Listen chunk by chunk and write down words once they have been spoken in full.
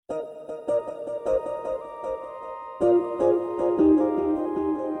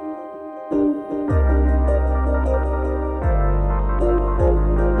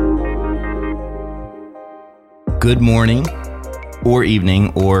Good morning, or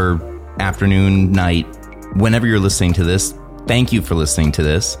evening, or afternoon, night, whenever you're listening to this. Thank you for listening to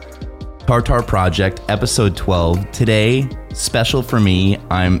this. Tartar Project, episode 12. Today, special for me.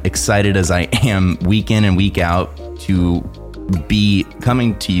 I'm excited as I am week in and week out to be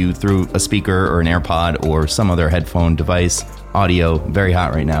coming to you through a speaker or an AirPod or some other headphone device. Audio, very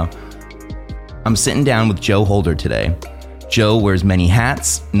hot right now. I'm sitting down with Joe Holder today. Joe wears many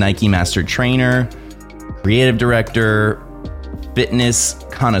hats: Nike Master Trainer, creative director, fitness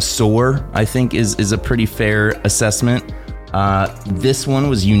connoisseur, I think is a pretty fair assessment. This one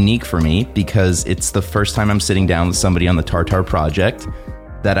was unique for me because it's the first time I'm sitting down with somebody on the Tartar Project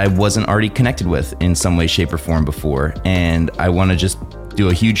that I wasn't already connected with in some way, shape, or form before. And I want to just do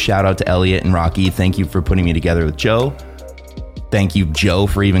a huge shout out to Elliot and Rocky. Thank you for putting me together with Joe. Thank you, Joe,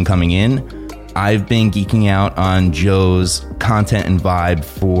 for even coming in. I've been geeking out on Joe's content and vibe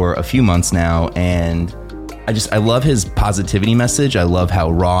for a few months now, and I love his positivity message. I love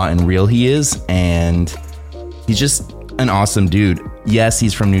how raw and real he is, and he's just an awesome dude. Yes,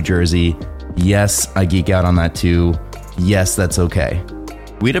 he's from New Jersey. Yes, I geek out on that too. Yes, that's okay.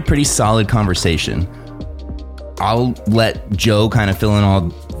 We had a pretty solid conversation. I'll let Joe kind of fill in all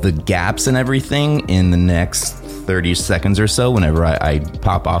the gaps and everything in the next 30 seconds or so whenever I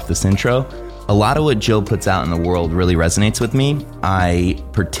pop off this intro. A lot of what Joe puts out in the world really resonates with me. I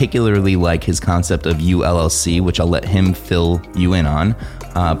particularly like his concept of ULLC, which I'll let him fill you in on.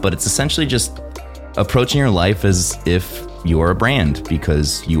 But it's essentially just approaching your life as if you're a brand,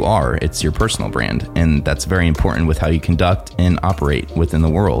 because you are. It's your personal brand. And that's very important with how you conduct and operate within the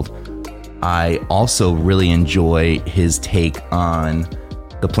world. I also really enjoy his take on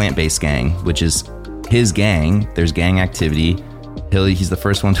the plant-based gang, which is his gang. There's gang activity. He's the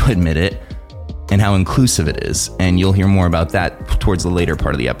first one to admit it. And how inclusive it is. And you'll hear more about that towards the later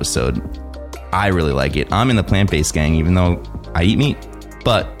part of the episode. I really like it. I'm in the plant-based gang, even though I eat meat,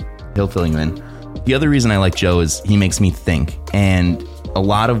 but he'll fill you in. The other reason I like Joe is he makes me think. And a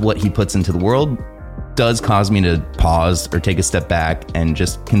lot of what he puts into the world does cause me to pause or take a step back and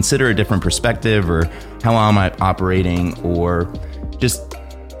just consider a different perspective, or how am I operating, or just,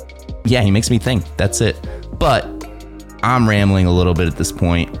 yeah, he makes me think. That's it. But I'm rambling a little bit at this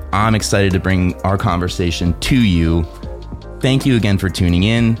point. I'm excited to bring our conversation to you. Thank you again for tuning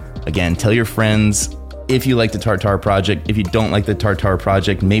in. Again, tell your friends if you like the Tartar Project. If you don't like the Tartar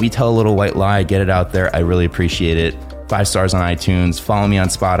Project, maybe tell a little white lie, get it out there. I really appreciate it. 5 stars on iTunes, follow me on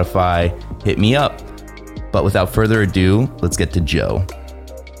Spotify, hit me up. But without further ado, let's get to Joe.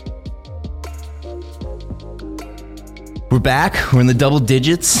 We're back. We're in the double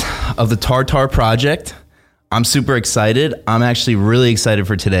digits of the Tartar Project. I'm super excited. I'm actually really excited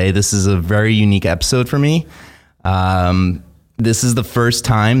for today. This is a very unique episode for me. This is the first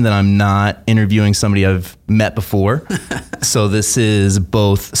time that I'm not interviewing somebody I've met before. So this is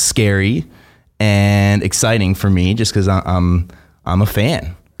both scary and exciting for me, just because I'm a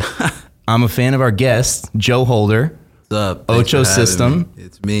fan. I'm a fan of our guest, Joe Holder. What's up? Ocho System.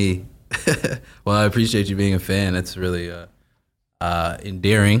 It's me. Well, I appreciate you being a fan. That's really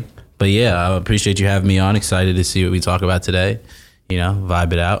endearing. But yeah, I appreciate you having me on. Excited to see what we talk about today. You know,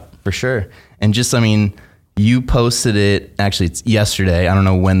 vibe it out. For sure. And just, I mean, you posted it, actually it's yesterday. I don't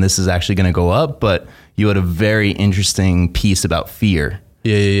know when this is actually going to go up, but you had a very interesting piece about fear.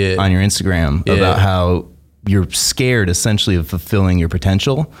 Yeah. On your Instagram about how you're scared essentially of fulfilling your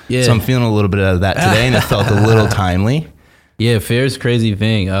potential. Yeah. So I'm feeling a little bit of that today, and it felt a little timely. Yeah, fear is a crazy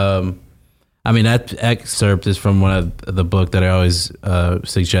thing. I mean, that excerpt is from one of the book that I always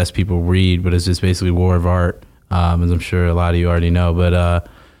suggest people read, but it's just basically War of Art, as I'm sure a lot of you already know. But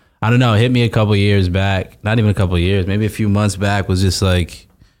I don't know, it hit me a couple years back, not even a couple years, maybe a few months back, was just like,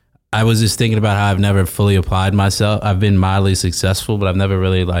 I was just thinking about how I've never fully applied myself. I've been mildly successful, but I've never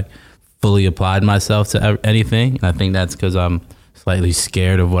really like fully applied myself to anything. And I think that's because I'm slightly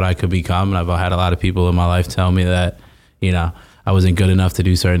scared of what I could become. And I've had a lot of people in my life tell me that, you know, I wasn't good enough to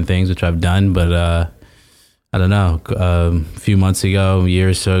do certain things, which I've done, but I don't know. A few months ago, a year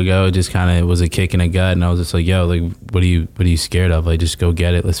or so ago, it just kind of was a kick in the gut, and I was just like, "Yo, like, what are you scared of? Like, just go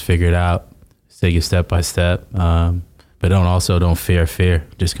get it. Let's figure it out. Let's take it step by step. But don't fear.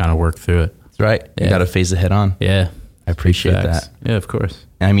 Just kind of work through it. That's right. Yeah. You got to face it head on. Yeah, I appreciate that. Yeah, of course.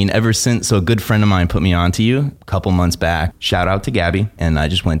 I mean, ever since, so a good friend of mine put me onto you a couple months back. Shout out to Gabby, and I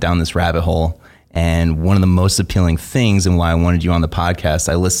just went down this rabbit hole. And one of the most appealing things and why I wanted you on the podcast,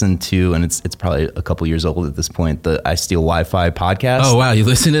 I listened to, and it's probably a couple years old at this point, the I Steal Wi-Fi podcast. Oh, wow. You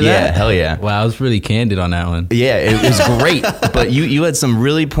listened to that? Yeah, hell yeah. Wow, I was really candid on that one. Yeah, it was great. But you had some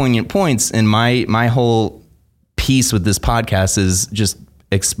really poignant points, and my whole piece with this podcast is just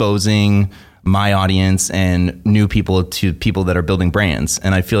exposing my audience and new people to people that are building brands.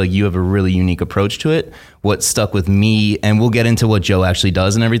 And I feel like you have a really unique approach to it. What stuck with me, and we'll get into what Joe actually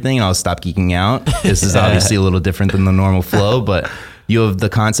does and everything, and I'll stop geeking out. This is obviously a little different than the normal flow, but you have the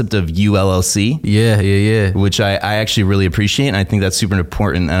concept of ULLC. Yeah. Which I actually really appreciate, and I think that's super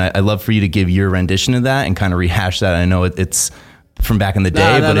important. And I'd love for you to give your rendition of that and kind of rehash that. I know it's from back in the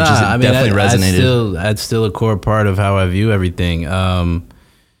day, but it just definitely resonated. That's still a core part of how I view everything.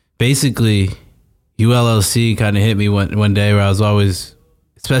 Basically, ULLC kind of hit me one day where I was always,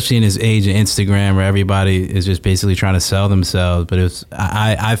 especially in this age of Instagram where everybody is just basically trying to sell themselves. But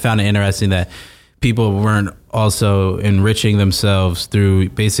I found it interesting that people weren't also enriching themselves through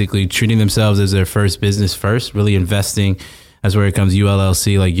basically treating themselves as their first business first, really investing. That's where it comes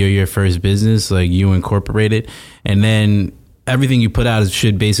ULLC, like you're your first business, like you incorporated. And then everything you put out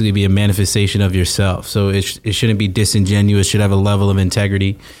should basically be a manifestation of yourself. So it shouldn't be disingenuous, should have a level of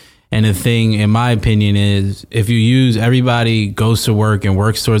integrity. And the thing, in my opinion, is if you use everybody goes to work and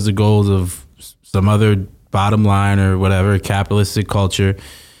works towards the goals of some other bottom line or whatever, capitalistic culture.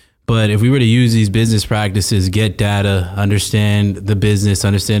 But if we were to use these business practices, get data, understand the business,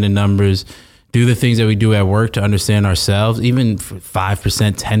 understand the numbers, do the things that we do at work to understand ourselves, even for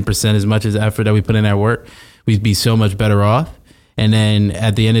 5%, 10% as much as the effort that we put in at work, we'd be so much better off. And then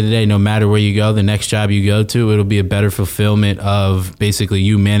at the end of the day, no matter where you go, the next job you go to, it'll be a better fulfillment of basically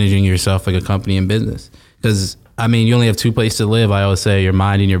you managing yourself like a company and business. Because, I mean, you only have two places to live. I always say your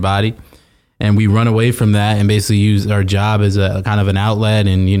mind and your body. And we run away from that and basically use our job as a kind of an outlet.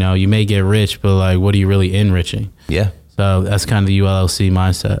 And, you know, you may get rich, but like, what are you really enriching? Yeah. So that's kind of the ULLC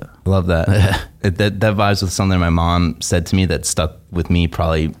mindset. I love that. that vibes with something my mom said to me that stuck with me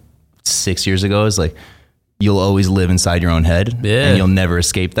probably 6 years ago. Is like, you'll always live inside your own head, and you'll never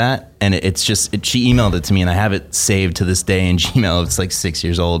escape that. And it's just, she emailed it to me, and I have it saved to this day in Gmail. It's like 6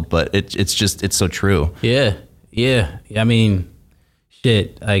 years old, but it's so true. Yeah. I mean,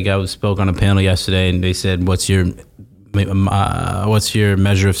 shit. Like I spoke on a panel yesterday, and they said, "What's your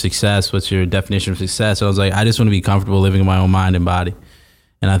measure of success? What's your definition of success?" And I was like, I just want to be comfortable living in my own mind and body.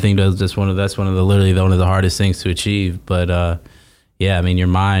 And I think that's one of the hardest things to achieve. But yeah, I mean, your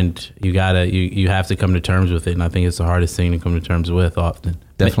mind, you have to come to terms with it. And I think it's the hardest thing to come to terms with often.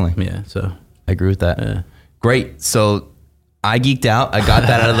 Definitely. Yeah. So I agree with that. Yeah. Great. So I geeked out. I got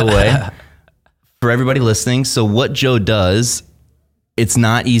that out of the way for everybody listening. So what Joe does, it's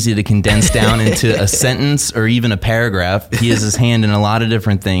not easy to condense down into a sentence or even a paragraph. He has his hand in a lot of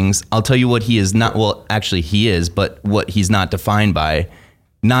different things. I'll tell you what he is not. Well, actually he is, but what he's not defined by,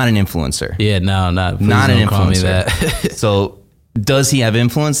 not an influencer. Yeah, no, not an influencer. Call me that. So does he have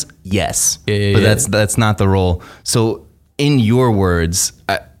influence? Yes. Yeah, but that's not the role. So in your words,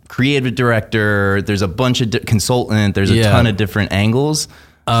 creative director, there's a bunch of consultant, there's a ton of different angles.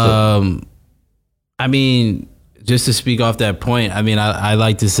 I mean, just to speak off that point, I mean, I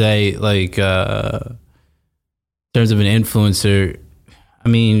like to say, like, in terms of an influencer, I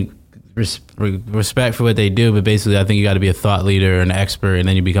mean, respect for what they do, but basically I think you got to be a thought leader, an expert, and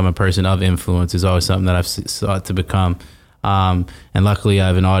then you become a person of influence is always something that I've sought to become. And luckily I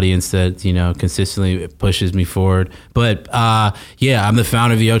have an audience that, you know, consistently pushes me forward. But yeah, I'm the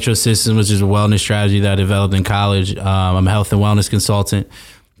founder of the Ocho System, which is a wellness strategy that I developed in college. I'm a health and wellness consultant.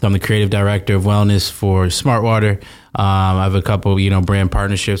 I'm the creative director of wellness for Smartwater. I have a couple, you know, brand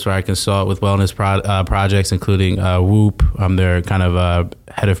partnerships where I consult with wellness projects, including Whoop. I'm their kind of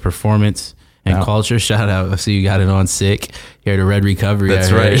head of performance and culture. Shout out. I see you got it on sick. Here to Red Recovery.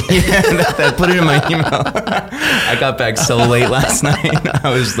 That's right. Yeah, that put it in my email. I got back so late last night.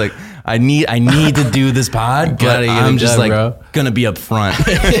 I was like, I need to do this pod, but I'm just like gonna be up front.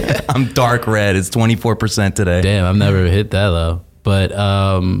 I'm dark red. It's 24% today. Damn, I've never hit that low. But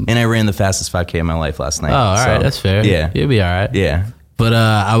and I ran the fastest 5K in my life last night. Oh, all right, that's fair. Yeah, you'll be all right. Yeah. But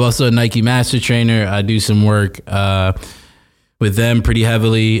I'm also a Nike master trainer. I do some work with them pretty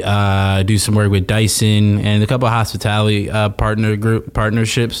heavily. I do some work with Dyson and a couple of hospitality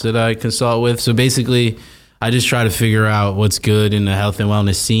partnerships that I consult with. So basically, I just try to figure out what's good in the health and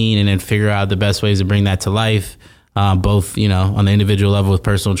wellness scene, and then figure out the best ways to bring that to life. Both, you know, on the individual level with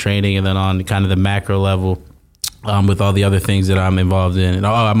personal training, and then on kind of the macro level. With all the other things that I'm involved in. And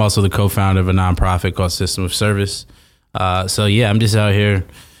I'm also the co-founder of a nonprofit called System of Service. So yeah, I'm just out here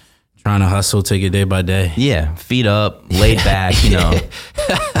trying to hustle, take it day by day. Yeah, feet up, laid back, you know.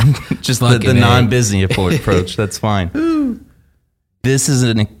 Just the non-busy approach. That's fine. This is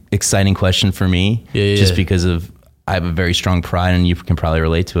an exciting question for me, just because of I have a very strong pride, and you can probably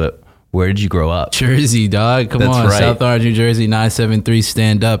relate to it. Where did you grow up? Jersey, dog. Come That's on. right. South Orange, New Jersey, 973,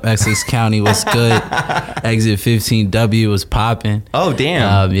 stand up. Essex County was good. Exit 15W was popping. Oh,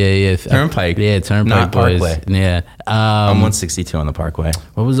 damn. Yeah. Turnpike. Yeah, Turnpike Not boys. Parkway. Yeah. I'm 162 on the Parkway.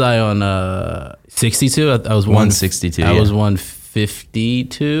 What was I on? 62? I was 162, I yeah. was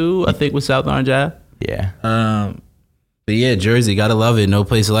 152, I think, with South Orange Ave. Yeah. But yeah, Jersey, gotta love it. No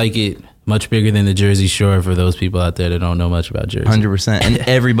place like it. Much bigger than the Jersey Shore for those people out there that don't know much about Jersey. 100%. And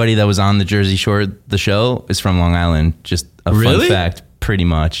everybody that was on the Jersey Shore, the show, is from Long Island. Just a Really? fun fact, pretty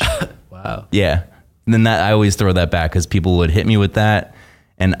much. Wow. Yeah. And then that I always throw that back because people would hit me with that.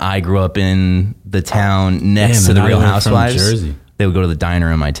 And I grew up in the town next to Damn, the and Real I live from Housewives. Jersey. They would go to the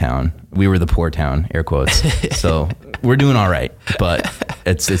diner in my town. We were the poor town, air quotes. So we're doing all right. But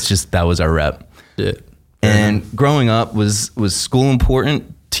it's just that was our rep. Yeah. And growing up, was school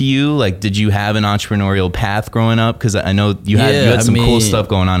important to you? Like, did you have an entrepreneurial path growing up? Because I know you had some cool stuff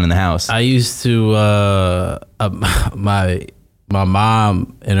going on in the house. I used to my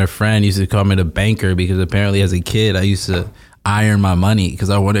mom and her friend used to call me the banker because apparently as a kid I used to iron my money because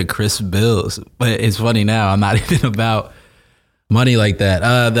I wanted crisp bills. But it's funny now, I'm not even about money like that.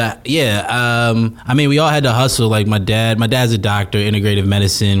 I mean, we all had to hustle. Like my dad's a doctor, integrative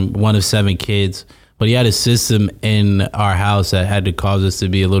medicine, one of 7 kids. But he had a system in our house that had to cause us to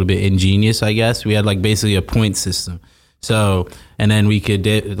be a little bit ingenious, I guess. We had like basically a point system. So, and then we could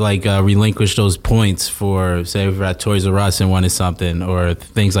relinquish those points for, say, if we're at Toys R Us and wanted something or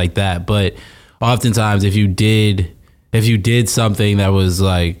things like that. But oftentimes, if you did something that was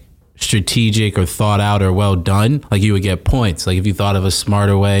like strategic or thought out or well done, like you would get points. Like if you thought of a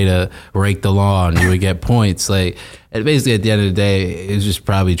smarter way to rake the lawn, you would get points. Like, and basically at the end of the day, it's just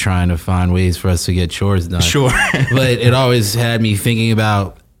probably trying to find ways for us to get chores done. Sure. But it always had me thinking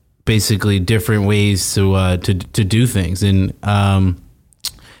about basically different ways to do things. And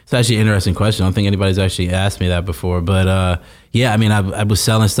it's actually an interesting question. I don't think anybody's actually asked me that before. But yeah, I mean, I was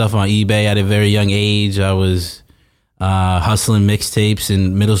selling stuff on eBay at a very young age. I was hustling mixtapes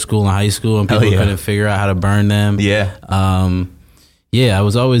in middle school and high school, and people couldn't figure out how to burn them. Yeah. Yeah, I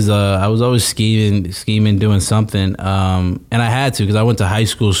was always scheming, doing something, and I had to because I went to high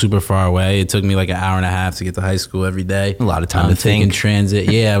school super far away. It took me like an hour and a half to get to high school every day. A lot of time to taking think.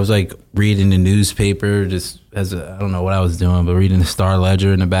 transit. Yeah, I was like reading the newspaper, just I don't know what I was doing, but reading the Star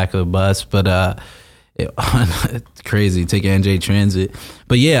Ledger in the back of the bus. But it's crazy, take NJ Transit.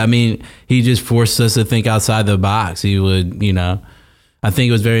 But yeah, I mean, he just forced us to think outside the box. He would, I think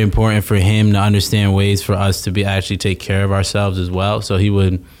it was very important for him to understand ways for us to actually take care of ourselves as well. So he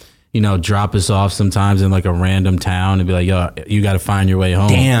would, drop us off sometimes in like a random town and be like, yo, you got to find your way home.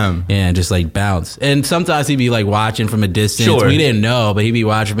 Damn. Yeah, and just like bounce. And sometimes he'd be like watching from a distance. Sure. We didn't know, but he'd be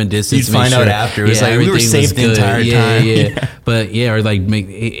watching from a distance. You'd find out after. It was like, we were everything was safe the good. entire time. Yeah. But yeah, or like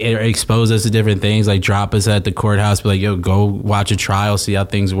expose us to different things, like drop us at the courthouse, be like, yo, go watch a trial, see how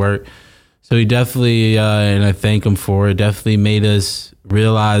things work. So he definitely, and I thank him for it, definitely made us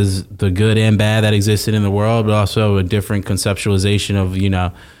realize the good and bad that existed in the world, but also a different conceptualization of,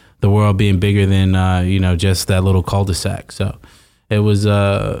 the world being bigger than, just that little cul-de-sac. So it was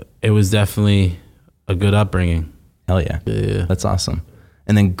definitely a good upbringing. Hell yeah. Yeah. That's awesome.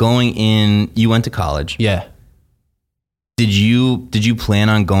 And then going in, you went to college. Yeah. Did you plan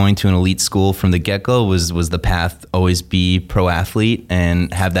on going to an elite school from the get-go? Was the path always be pro athlete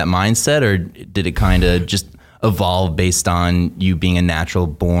and have that mindset, or did it kind of just evolve based on you being a natural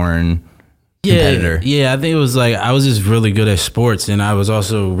born competitor? Yeah, I think it was like I was just really good at sports, and I was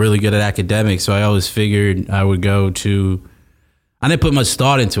also really good at academics. So I always figured I would go to. I didn't put much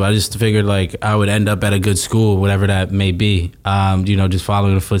thought into it. I just figured like I would end up at a good school, whatever that may be. Just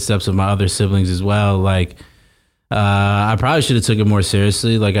following the footsteps of my other siblings as well. Like. I probably should have took it more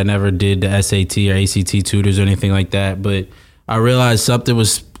seriously. Like I never did the SAT or ACT tutors or anything like that. But I realized something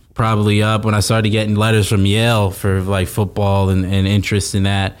was probably up when I started getting letters from Yale for like football and interest in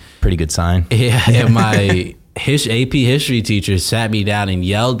that. Pretty good sign. Yeah, and my AP history teacher sat me down and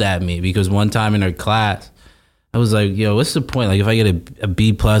yelled at me because one time in her class, I was like, yo, what's the point? Like if I get a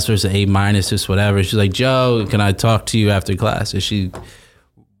B plus versus an A minus, just whatever. She's like, Joe, can I talk to you after class? And she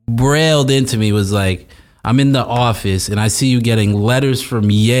railed into me, was like, I'm in the office and I see you getting letters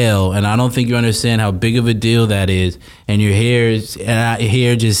from Yale, and I don't think you understand how big of a deal that is. And you're here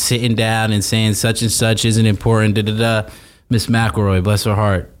just sitting down and saying such and such isn't important. Miss McElroy, bless her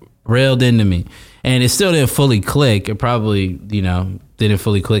heart, railed into me, and it still didn't fully click. It probably didn't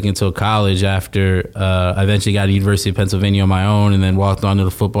fully click until college. After I eventually got to University of Pennsylvania on my own, and then walked onto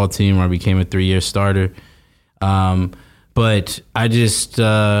the football team where I became a 3-year starter. But I just,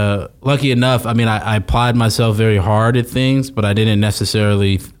 lucky enough, I mean, I applied myself very hard at things, but I didn't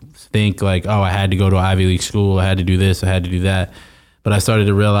necessarily think like, oh, I had to go to an Ivy League school. I had to do this. I had to do that. But I started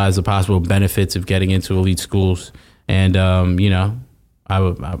to realize the possible benefits of getting into elite schools. And, you know, I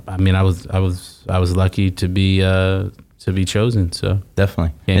was lucky to be chosen. So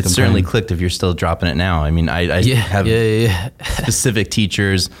definitely, it certainly clicked. If you're still dropping it now, I mean, I have specific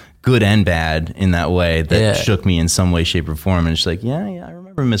teachers, good and bad, in that way that shook me in some way, shape, or form. And it's like, I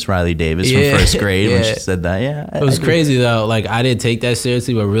remember Miss Riley Davis from first grade when she said that. It was crazy though. Like I didn't take that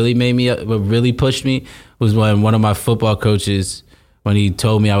seriously. What really pushed me was when one of my football coaches, when he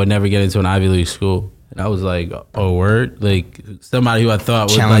told me I would never get into an Ivy League school. And I was like, oh, word? Like somebody who I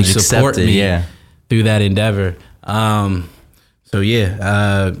thought would like support me through that endeavor.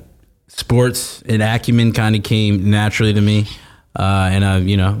 Sports and acumen kind of came naturally to me. And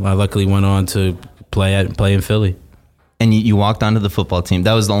I luckily went on to play in Philly. And you walked onto the football team.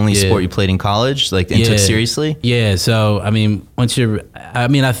 That was the only sport you played in college, and took seriously? Yeah. So, I mean,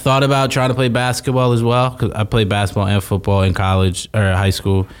 I thought about trying to play basketball as well, because I played basketball and football in college or high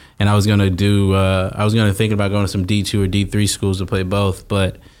school. And I was going to think about going to some D2 or D3 schools to play both.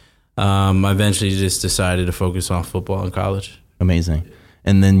 But I eventually just decided to focus on football in college. Amazing.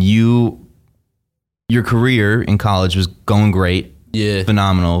 And then your career in college was going great. Yeah.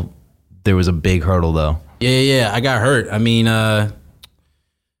 Phenomenal. There was a big hurdle, though. Yeah. I got hurt. I mean, I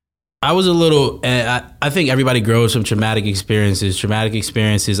was a little, I think everybody grows from traumatic experiences. Traumatic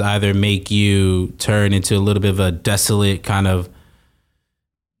experiences either make you turn into a little bit of a desolate kind of,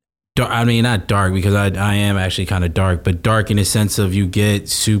 I mean, not dark, because I am actually kind of dark, but dark in the sense of you get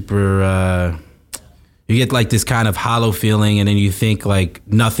super, you get like this kind of hollow feeling, and then you think like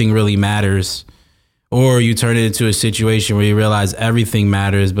nothing really matters. Or you turn it into a situation where you realize everything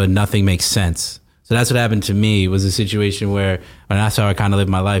matters, but nothing makes sense. So that's what happened to me. It was a situation where, and that's how I kind of live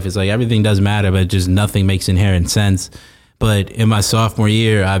my life. It's like everything does matter, but just nothing makes inherent sense. But in my sophomore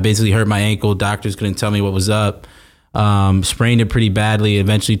year, I basically hurt my ankle. Doctors couldn't tell me what was up. Sprained it pretty badly.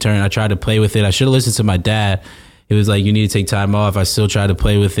 Eventually I tried to play with it. I should have listened to my dad. It was like, you need to take time off. I still tried to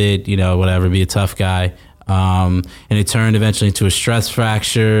play with it, whatever, be a tough guy. And it turned eventually into a stress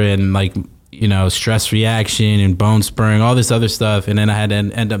fracture and stress reaction and bone spurring, all this other stuff. And then I had to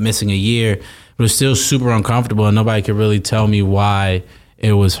end up missing a year. It was still super uncomfortable, and nobody could really tell me why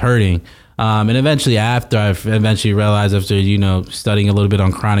it was hurting. And eventually I realized after, studying a little bit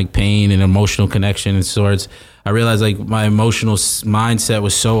on chronic pain and emotional connection and sorts, I realized like my emotional mindset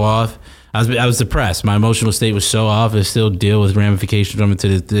was so off. I was depressed. My emotional state was so off. I still deal with ramifications from it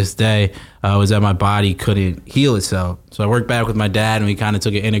to this day. Was that my body couldn't heal itself. So I worked back with my dad, and we kind of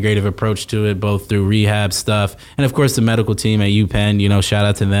took an integrative approach to it, both through rehab stuff and, of course, the medical team at UPenn. Shout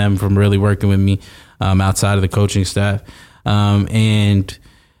out to them from really working with me outside of the coaching staff. And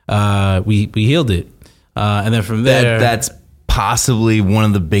we healed it. And then from there, that's possibly one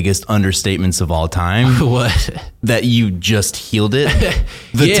of the biggest understatements of all time. What? That you just healed it.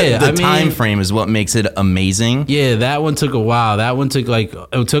 The time frame is what makes it amazing. Yeah, that one took a while. That one took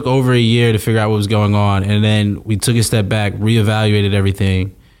it took over a year to figure out what was going on. And then we took a step back, reevaluated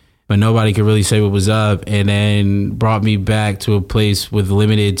everything, but nobody could really say what was up, and then brought me back to a place with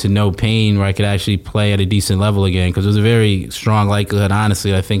limited to no pain where I could actually play at a decent level again, because it was a very strong likelihood,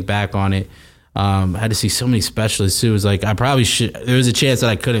 honestly. I think back on it. I had to see so many specialists too. It was like, I probably should, there was a chance that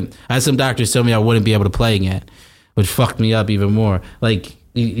I couldn't. I had some doctors tell me I wouldn't be able to play again, which fucked me up even more. Like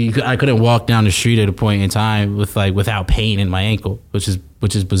I couldn't walk down the street at a point in time without pain in my ankle, which is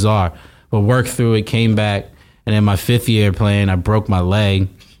bizarre. But worked through it, came back, and in my 5th year playing, I broke my leg.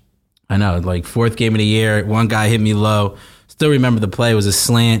 I know, like 4th game of the year, one guy hit me low. Still remember the play. It was a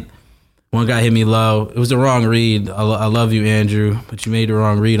slant. One guy hit me low. It was the wrong read. I love you, Andrew, but you made the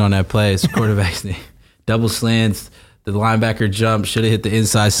wrong read on that play. It's the quarterback's name. Double slants. The linebacker jumped. Should have hit the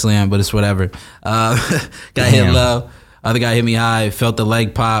inside slant, but it's whatever. Guy hit low. Other guy hit me high. Felt the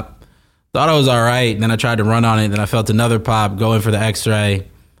leg pop. Thought I was all right. Then I tried to run on it. Then I felt another pop. Going for the x-ray.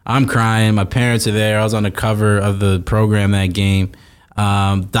 I'm crying. My parents are there. I was on the cover of the program that game.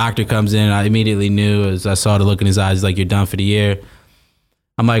 Doctor comes in. I immediately knew as I saw the look in his eyes, like, you're done for the year.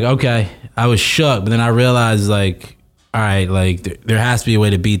 I'm like, okay. I was shook, but then I realized, like, all right, like there has to be a way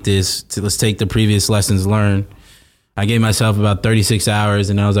to beat this. Let's take the previous lessons learned. I gave myself about 36 hours,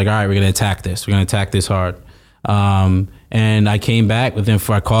 and I was like, all right, we're going to attack this. We're going to attack this hard. And I came back within.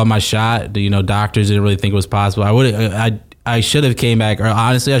 I called my shot. Doctors didn't really think it was possible. I should have came back.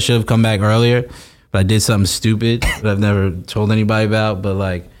 Honestly, I should have come back earlier, but I did something stupid that I've never told anybody about. But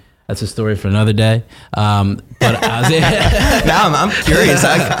like, that's a story for another day. But I was, now I'm curious.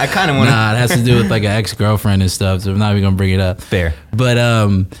 I kind of want to. Nah, it has to do with like an ex-girlfriend and stuff. So I'm not even gonna bring it up. Fair. But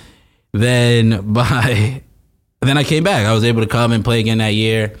then by then I came back. I was able to come and play again that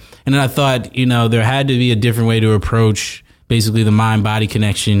year. And then I thought, there had to be a different way to approach basically the mind-body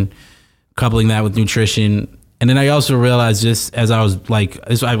connection, coupling that with nutrition. And then I also realized, just as I was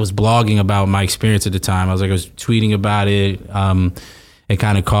I was blogging about my experience at the time. I was tweeting about it. It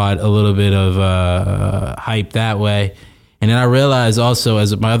kind of caught a little bit of hype that way. And then I realized also,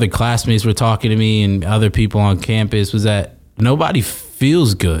 as my other classmates were talking to me and other people on campus, was that nobody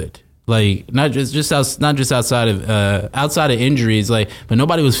feels good. Like not just outside of injuries, but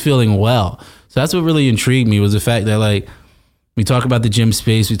nobody was feeling well. So that's what really intrigued me, was the fact that we talk about the gym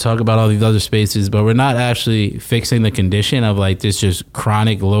space, we talk about all these other spaces, but we're not actually fixing the condition of this just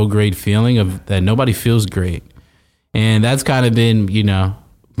chronic low grade feeling of that nobody feels great. And that's kind of been,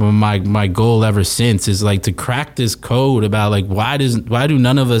 my goal ever since, is to crack this code about why do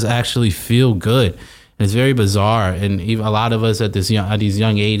none of us actually feel good. And it's very bizarre, and even a lot of us at these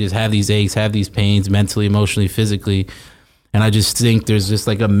young ages have these aches, have these pains, mentally, emotionally, physically. And I just think there's just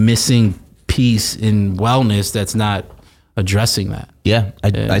a missing piece in wellness that's not addressing that. Yeah, I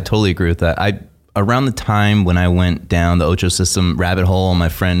totally agree with that. Around the time when I went down the Ocho System rabbit hole, my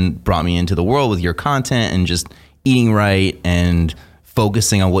friend brought me into the world with your content and just eating right and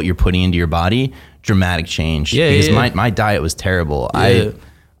focusing on what you're putting into your body. Dramatic change. Because my diet was terrible.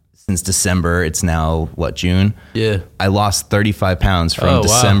 Since December, it's now June? Yeah. I lost 35 pounds from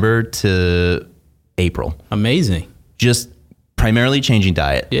December to April. Amazing. Just primarily changing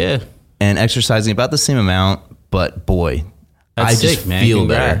diet. Yeah. And exercising about the same amount, but boy, that's I just sick, man. feel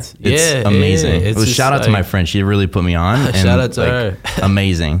Congrats. better. It's amazing. It's shout out to my friend. She really put me on. And shout out to her.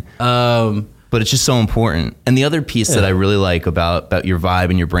 Amazing. But it's just so important. And the other piece that I really like about your vibe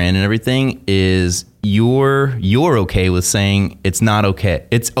and your brand and everything is you're okay with saying it's not okay.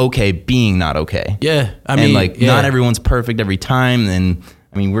 It's okay being not okay. Yeah. I mean, not everyone's perfect every time. And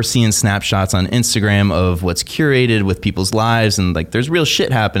we're seeing snapshots on Instagram of what's curated with people's lives, and there's real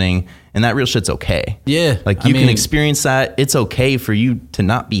shit happening, and that real shit's okay. Yeah. You can experience that. It's okay for you to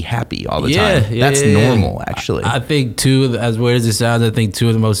not be happy all the time. That's normal, actually. I think too, as weird as it sounds, I think two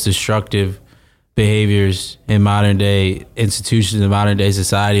of the most destructive behaviors in modern day institutions, in modern day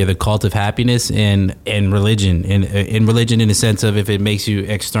society, are the cult of happiness and religion. In religion, in the sense of if it makes you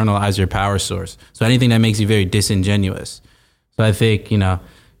externalize your power source. So anything that makes you very disingenuous. So I think,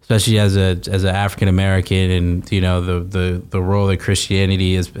 especially as an African American, and the role that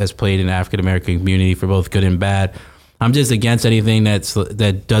Christianity has played in the African American community for both good and bad, I'm just against anything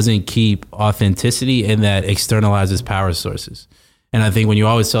that doesn't keep authenticity and that externalizes power sources. And I think when you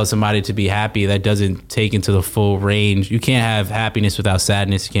always tell somebody to be happy, that doesn't take into the full range. You can't have happiness without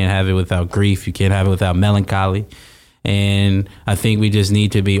sadness. You can't have it without grief. You can't have it without melancholy. And I think we just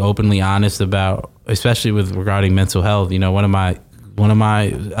need to be openly honest about, especially regarding mental health. One of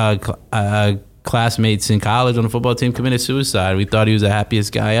my classmates in college on the football team committed suicide. We thought he was the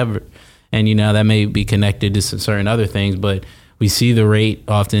happiest guy ever. And, that may be connected to certain other things, but we see the rate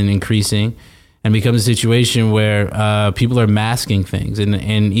often increasing. And becomes a situation where people are masking things. And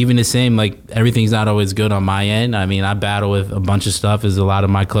even the same, everything's not always good on my end. I battle with a bunch of stuff, as a lot of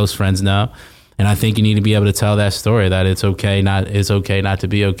my close friends know. And I think you need to be able to tell that story, that it's okay not to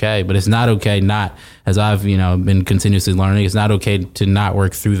be okay. But it's not okay not, as I've been continuously learning, it's not okay to not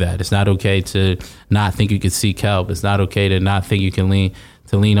work through that. It's not okay to not think you could seek help. It's not okay to not think you can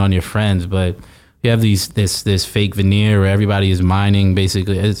lean on your friends. But you have this fake veneer where everybody is mining.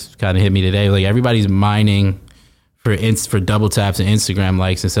 Basically, it's kind of hit me today. Everybody's mining for double taps and Instagram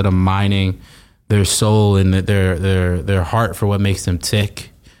likes, instead of mining their soul and their heart for what makes them tick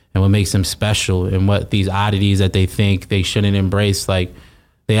and what makes them special, and what these oddities that they think they shouldn't embrace, they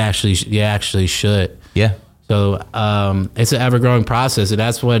actually should. Yeah. So it's an ever growing process, and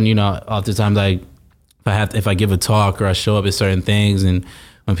that's when oftentimes if I give a talk or I show up at certain things, and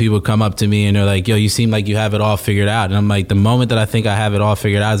when people come up to me and they're like, yo, you seem like you have it all figured out. And I'm like, the moment that I think I have it all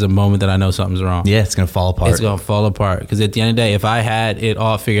figured out is the moment that I know something's wrong. Yeah, it's going to fall apart. It's going to fall apart. Because at the end of the day, if I had it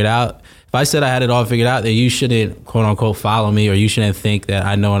all figured out, if I said I had it all figured out, then you shouldn't, quote unquote, follow me, or you shouldn't think that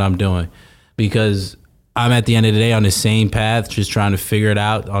I know what I'm doing. Because I'm at the end of the day on the same path, just trying to figure it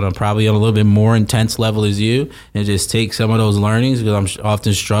out probably on a little bit more intense level as you, and just take some of those learnings, because I'm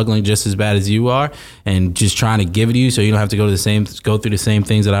often struggling just as bad as you are, and just trying to give it to you so you don't have to go through the same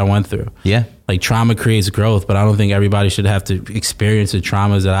things that I went through. Yeah. Trauma creates growth, but I don't think everybody should have to experience the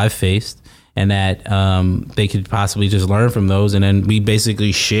traumas that I've faced, and that they could possibly just learn from those, and then we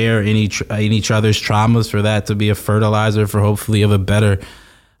basically share in each other's traumas for that to be a fertilizer for hopefully of a better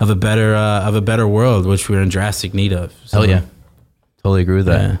world, which we're in drastic need of. So, hell yeah. Totally agree with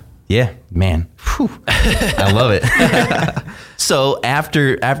that. Yeah, man. Whew. I love it. So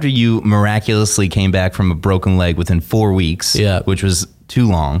after you miraculously came back from a broken leg within 4 weeks, Yeah. which was too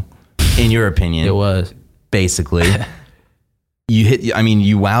long, in your opinion, It was. basically,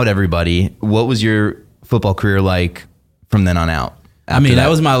 you wowed everybody. What was your football career like from then on out? I mean, that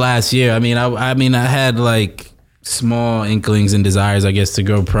was my last year. I mean, I had like small inklings and desires, I guess, to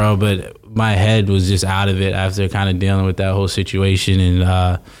go pro, but my head was just out of it after kind of dealing with that whole situation. And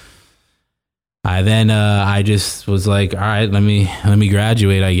I just was like, all right, let me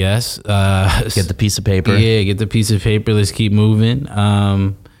graduate, I guess. Get the piece of paper. Yeah, get the piece of paper. Let's keep moving.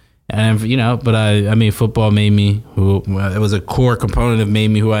 And but I mean, football made me it was a core component of made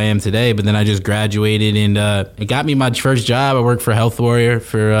me who I am today. But then I just graduated, and it got me my first job. I worked for Health Warrior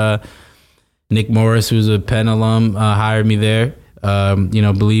for Nick Morris, who's a Penn alum, hired me there.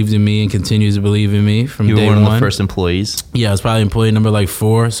 Believed in me and continues to believe in me from day one. You were one of the first employees. Yeah, I was probably employee number like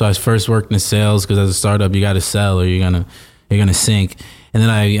 4. So I first worked in sales because as a startup, you got to sell or you're gonna sink. And then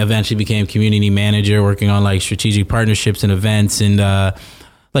I eventually became community manager, working on like strategic partnerships and events and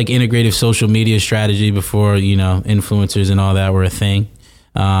like integrative social media strategy before influencers and all that were a thing.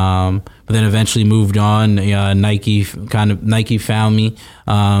 But then eventually moved on. Nike found me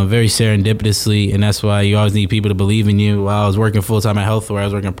very serendipitously, and that's why you always need people to believe in you. While I was working full time at Health Warrior, I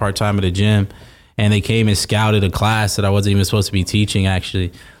was working part time at a gym, and they came and scouted a class that I wasn't even supposed to be teaching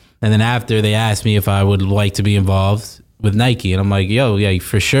actually. And then after, they asked me if I would like to be involved with Nike, and I'm like, yo, yeah,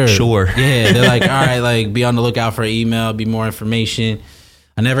 for sure. Yeah, they're like, all right, like be on the lookout for an email, be more information.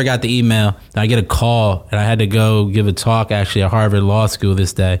 I never got the email. I get a call, and I had to go give a talk actually at Harvard Law School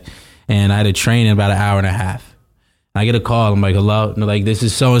this day, and I had to train in about an hour and a half. I get a call. I'm like, hello? And they're like, this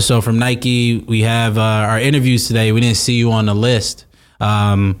is so-and-so from Nike. We have our interviews today. We didn't see you on the list, but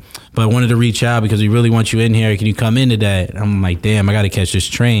I wanted to reach out because we really want you in here. Can you come in today? And I'm like, damn, I got to catch this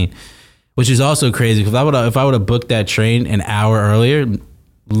train, which is also crazy because if I would have booked that train an hour earlier,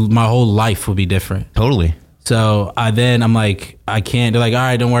 my whole life would be different. Totally. So I'm like, I can't. They're like, all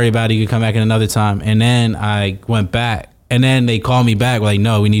right, don't worry about it. You can come back in another time. And then I went back, and then they called me back like,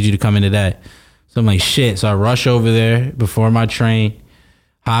 no, we need you to come in today. So I'm like, shit. So I rush over there before my train.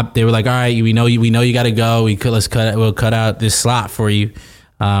 They were like, all right, we know you got to go. We'll cut out this slot for you.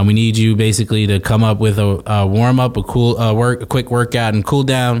 We need you basically to come up with a warm up, a quick workout and cool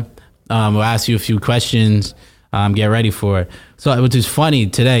down. We'll ask you a few questions. Get ready for it. So which is funny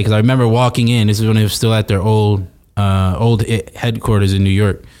today because I remember walking in. This is when they were still at their old headquarters in New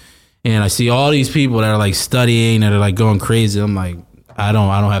York, and I see all these people that are like studying, that are like going crazy. I'm like, I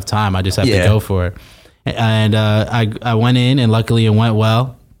don't have time. I just have to go for it. And I went in, and luckily it went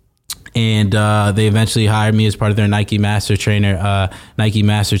well. And they eventually hired me as part of their Nike Master Trainer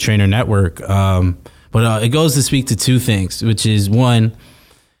network. But it goes to speak to two things, which is one.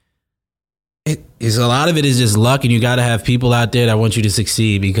 A lot of it is just luck, and you got to have people out there that want you to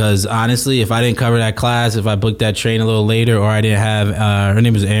succeed. Because honestly, if I didn't cover that class, if I booked that train a little later, or I didn't have her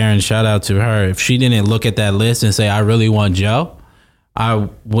name was Erin, shout out to her. If she didn't look at that list and say, I really want Joe, I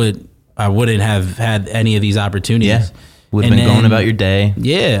wouldn't have had any of these opportunities. Yeah, would have been going about your day.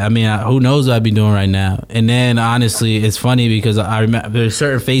 Yeah, I mean, who knows what I'd be doing right now. And then honestly, it's funny because I remember there's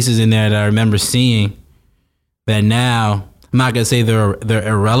certain faces in there that I remember seeing that now. I'm not gonna say they're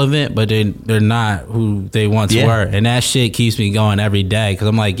irrelevant, but they're not who they once were, and that shit keeps me going every day because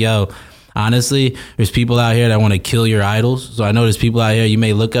I'm like, yo, honestly, there's people out here that want to kill your idols. So I know there's people out here you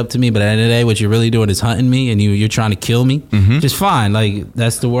may look up to me, but at the end of the day, what you're really doing is hunting me, and you're trying to kill me. Just fine, like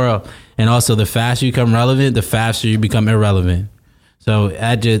that's the world. And also, the faster you become relevant, the faster you become irrelevant. So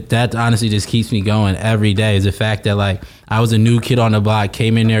that honestly just keeps me going every day. Is the fact that like I was a new kid on the block,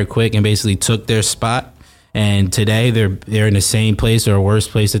 came in there quick, and basically took their spot. And today they're in the same place or a worse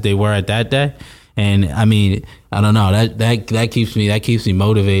place that they were at that day. And I mean, I don't know, that keeps me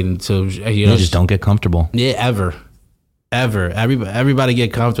motivated to you just don't get comfortable. Yeah, ever. Everybody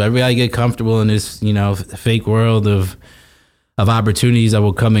get comfortable. Everybody get comfortable in this, fake world of opportunities that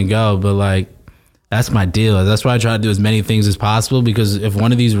will come and go. But like that's my deal. That's why I try to do as many things as possible, because if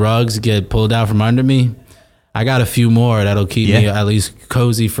one of these rugs get pulled out from under me, I got a few more that'll keep me at least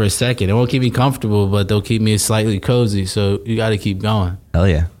cozy for a second. It won't keep me comfortable, but they'll keep me slightly cozy. So you got to keep going. Hell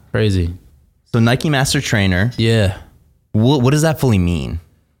yeah. Crazy. So Nike Master Trainer. Yeah. What does that fully mean?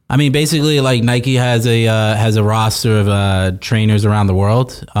 I mean, basically, like Nike has a roster of trainers around the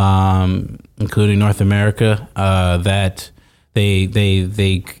world, including North America, that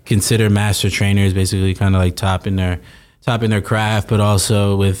they consider master trainers, basically kind of like top in their craft, but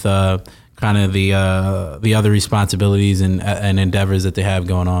also with kind of the other responsibilities and endeavors that they have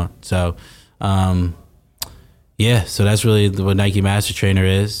going on. So, Yeah, so that's really what Nike Master Trainer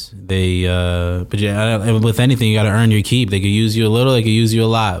is. They, but yeah, with anything, you got to earn your keep. They could use you a little, they could use you a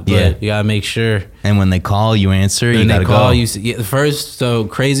lot, but you got to make sure. And when they call, you answer. You got to go. So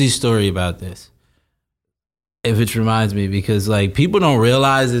crazy story about this. If it reminds me, because like people don't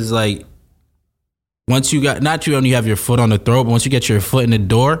realize is like once you got not you only have your foot on the throat, but once you get your foot in the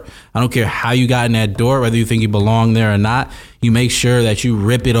door, I don't care how you got in that door, whether you think you belong there or not, you make sure that you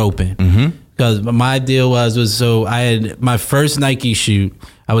rip it open. Mm-hmm. Because my deal was so I had my first Nike shoot.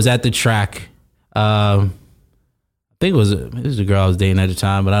 I was at the track. I think it was the girl I was dating at the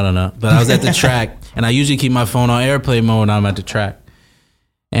time, but I don't know. But I was at the track, and I usually keep my phone on airplane mode when I'm at the track.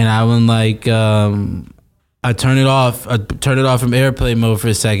 And I went like, I turned it off. I turned it off from airplane mode for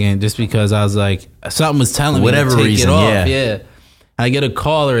a second, just because I was like, something was telling me to take it off. Yeah. I get a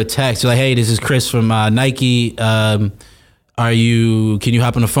call or a text like, "Hey, this is Chris from Nike. Can you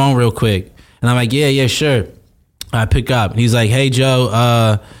hop on the phone real quick?" And I'm like, yeah, sure. I pick up. And he's like, "Hey,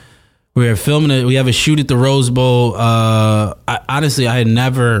 Joe, we're filming it. We have a shoot at the Rose Bowl." Honestly, I had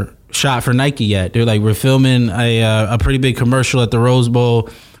never shot for Nike yet. They're like, "We're filming a pretty big commercial at the Rose Bowl.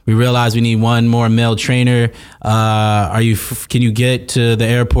 We realize we need one more male trainer. Can you get to the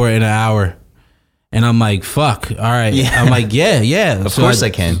airport in an hour?" And I'm like, "Fuck, all right." Yeah. I'm like, yeah. Of course I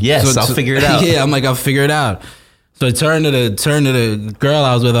can. Yes, I'll figure it out. Yeah, I'm like, I'll figure it out. So I turned to the girl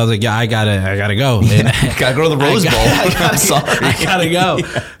I was with. I was like, "Yeah, I gotta go. And gotta go to the Rose Bowl. I'm sorry, I gotta go."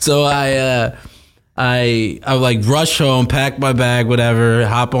 Yeah. So I like rush home, pack my bag, whatever,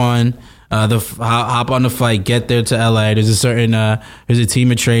 hop on the flight, get there to LA. There's a team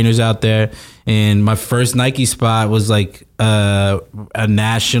of trainers out there, and my first Nike spot was like a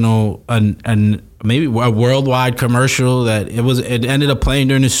national, maybe a worldwide commercial that it ended up playing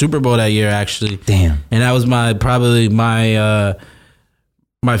during the Super Bowl that year, actually. Damn. And that was my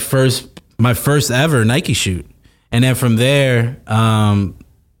first ever Nike shoot. And then from there,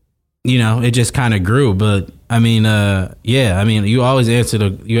 it just kind of grew. But I mean, you always answer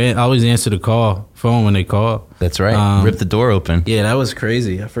the phone when they call. That's right. Rip the door open. Yeah, that was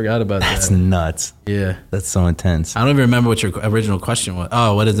crazy. I forgot about that. That's nuts. Yeah. That's so intense. I don't even remember what your original question was.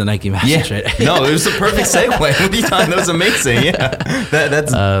 Oh, what is the Nike Master Trainer? No, it was a perfect segue. What are you talking? That was amazing. Yeah.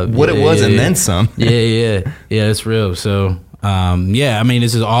 That's what it was and then some. Yeah, it's real. So, this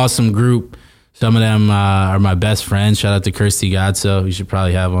is an awesome group. Some of them are my best friends. Shout out to Kirsty Godso. You should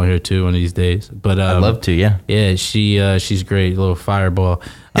probably have on here too one of these days. But I'd love to, yeah. Yeah, she's great, a little fireball.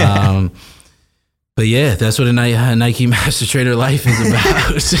 But yeah, that's what a Nike Master Trainer life is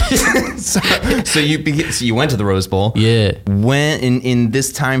about. so you went to the Rose Bowl. Yeah. When in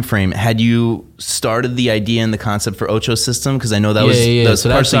this time frame, had you started the idea and the concept for Ocho System? Because I know that was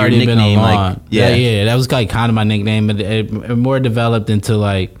partially your nickname. That was like kind of my nickname, but it more developed into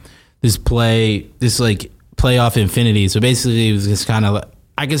like this playoff infinity. So basically, it was just kind of,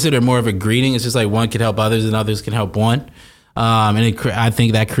 I consider it more of a greeting. It's just like one can help others and others can help one. I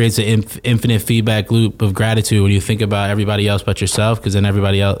think that creates an infinite feedback loop of gratitude when you think about everybody else but yourself, because then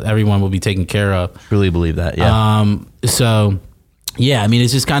everyone will be taken care of. Truly believe that. Yeah. It's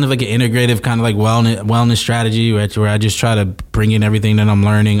just kind of like an integrative kind of like wellness strategy where I just try to bring in everything that I'm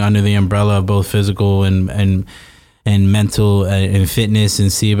learning under the umbrella of both physical and mental and fitness,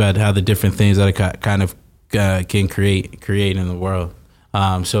 and see about how the different things that I kind of can create in the world.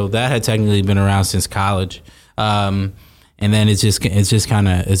 So that had technically been around since college. And then it's just kind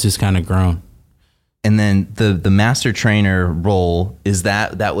of grown. And then the master trainer role, is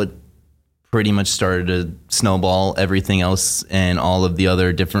that what pretty much started to snowball everything else and all of the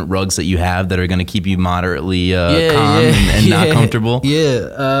other different rugs that you have that are going to keep you moderately calm and not comfortable?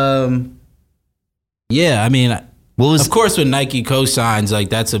 Yeah. I mean, of course, when Nike co-signs, like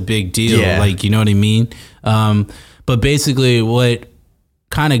that's a big deal. Yeah. Like, you know what I mean? But basically what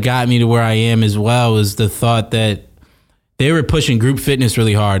kind of got me to where I am as well is the thought that they were pushing group fitness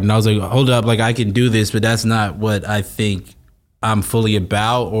really hard. And I was like, hold up, like I can do this, but that's not what I think I'm fully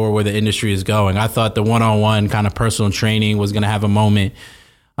about or where the industry is going. I thought the one-on-one kind of personal training was going to have a moment.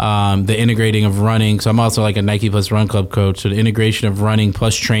 The integrating of running. So I'm also like a Nike Plus Run Club coach. So the integration of running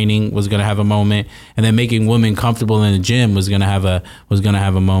plus training was going to have a moment. And then making women comfortable in the gym was going to have a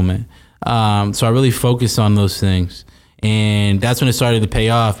moment. So I really focused on those things. And that's when it started to pay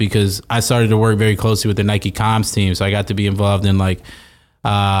off, because I started to work very closely with the Nike comms team. So I got to be involved in like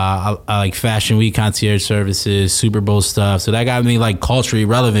Fashion Week concierge services, Super Bowl stuff. So that got me like culturally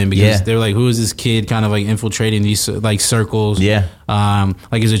relevant, because they were like, who is this kid kind of like infiltrating these like circles? Yeah.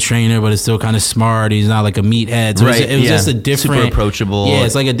 Like he's a trainer, but it's still kind of smart. He's not like a meathead. So it was just a different, super approachable. Yeah.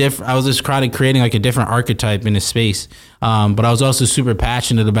 It's like I was just kind of creating like a different archetype in a space. But I was also super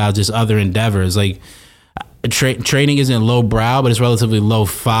passionate about just other endeavors. Like, training isn't low brow, but it's relatively low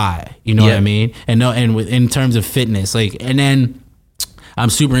fi. You know what I mean? And in terms of fitness, like, and then I'm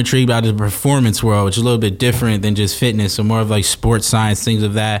super intrigued by the performance world, which is a little bit different than just fitness, so more of like sports science, things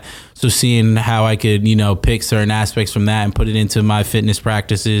of that. So seeing how I could, pick certain aspects from that and put it into my fitness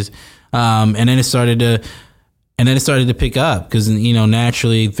practices, and then it started to pick up because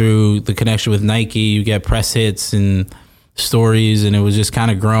naturally through the connection with Nike, you get press hits and stories, and it was just kind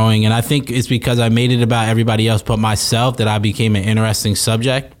of growing. And I think it's because I made it about everybody else but myself that I became an interesting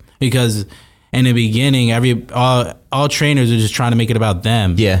subject, because in the beginning all trainers are just trying to make it about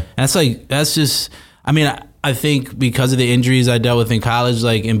them. And that's just, I mean, I think because of the injuries I dealt with in college,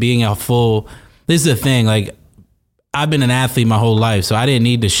 like, and being this is the thing, like, I've been an athlete my whole life, so I didn't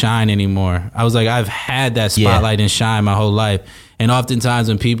need to shine anymore. I was like, I've had that spotlight and shine my whole life. And oftentimes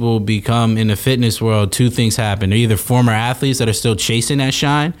when people become in the fitness world, two things happen. They're either former athletes that are still chasing that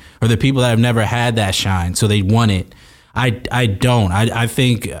shine, or the people that have never had that shine, so they want it. I don't. I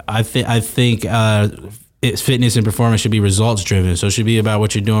think fitness and performance should be results driven. So it should be about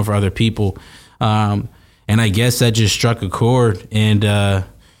what you're doing for other people. And I guess that just struck a chord, and it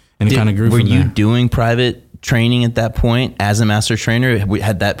kind of grew from there. Were you doing private training at that point as a master trainer?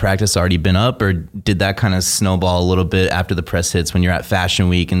 Had that practice already been up, or did that kind of snowball a little bit after the press hits when you're at Fashion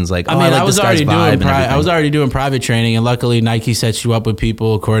Week and it's like, I was already doing private training, and luckily Nike sets you up with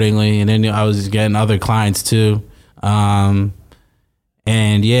people accordingly, and then I was getting other clients too. And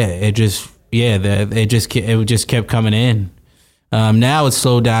it just kept coming in. Now it's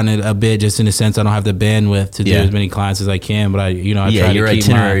slowed down a bit, just in the sense I don't have the bandwidth to do as many clients as I can. But I try to keep your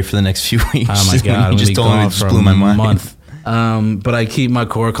itinerary for the next few weeks. Oh my God, you just told me, it just blew my mind. Month. But I keep my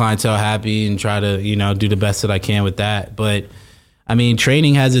core clientele happy and try to do the best that I can with that. But I mean,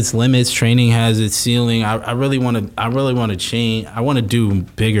 training has its limits. Training has its ceiling. I really want to change. I want to do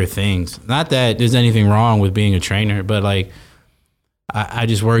bigger things. Not that there's anything wrong with being a trainer, but like I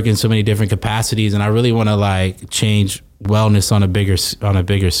just work in so many different capacities, and I really want to like change wellness on a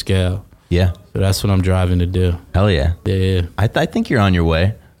bigger scale. Yeah. So that's what I'm driving to do. Hell yeah. Yeah. I think you're on your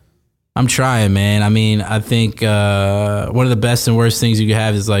way. I'm trying, man. I mean, I think one of the best and worst things you can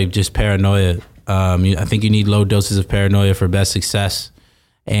have is like just paranoia. I think you need low doses of paranoia for best success.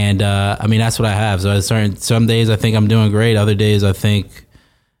 And I mean, that's what I have. So some days I think I'm doing great. Other days I think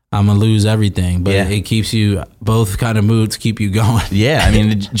I'm going to lose everything. But it keeps you, both kind of moods keep you going. Yeah. I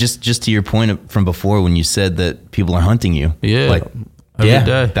mean, just to your point from before when you said that people are hunting you. Yeah. Like, every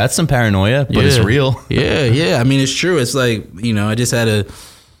day. That's some paranoia, but it's real. Yeah. I mean, it's true. It's like, I just had a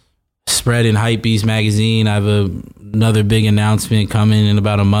spread in Hypebeast magazine. I have another big announcement coming in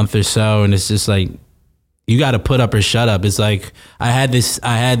about a month or so, and it's just like, you got to put up or shut up. It's like I had this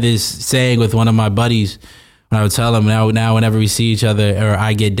saying with one of my buddies when I would tell him now whenever we see each other or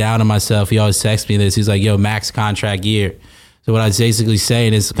I get down on myself, he always texts me this. He's like, yo, max contract year. So what I was basically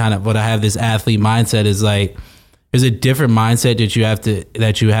saying is kind of what I have this athlete mindset is like, there's a different mindset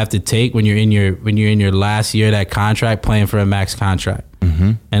that you have to take when you're in your last year of that contract playing for a max contract.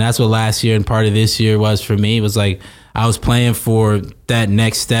 Mm-hmm. And that's what last year and part of this year was for me. It was like I was playing for that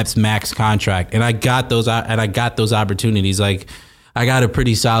next steps max contract, and I got those opportunities. Like I got a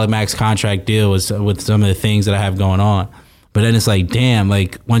pretty solid max contract deal with some of the things that I have going on. But then it's like, damn,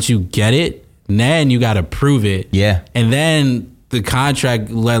 like once you get it, then you got to prove it. Yeah. And then the contract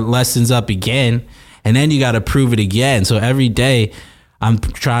lessens up again. And then you got to prove it again. So every day I'm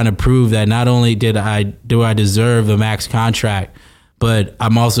trying to prove that not only do I deserve the max contract, but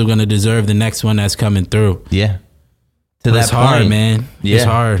I'm also going to deserve the next one that's coming through. Yeah. But it's hard, man. Yeah. It's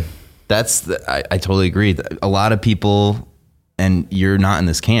hard. I totally agree. A lot of people, and you're not in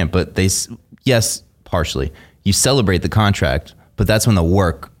this camp, but yes, partially. You celebrate the contract, but that's when the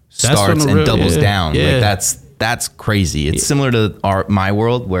work starts and doubles down. Yeah. Like that's crazy. It's similar to my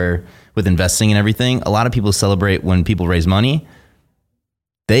world where with investing and everything, a lot of people celebrate when people raise money.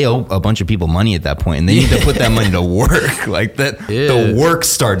 They owe a bunch of people money at that point, and they need to put that money to work. Like that, the work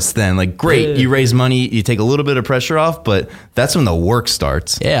starts then. Like, great, you raise money, you take a little bit of pressure off, but that's when the work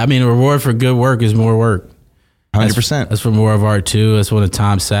starts. Yeah, I mean, the reward for good work is more work. 100%. That's from War of Art too. That's one of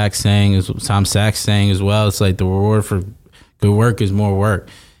Tom Sachs saying as well. It's like the reward for good work is more work,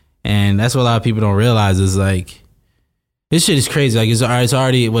 and that's what a lot of people don't realize is like. This shit is crazy. Like it's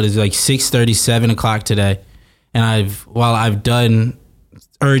already like 6:30, 7 o'clock today, and I've done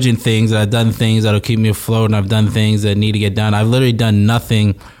urgent things, I've done things that'll keep me afloat, and I've done things that need to get done. I've literally done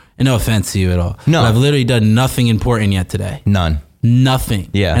nothing. And no offense to you at all. No, I've literally done nothing important yet today. Nothing.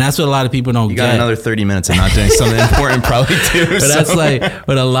 Yeah, and that's what a lot of people don't get. You got another 30 minutes of not doing something important, probably too. But that's like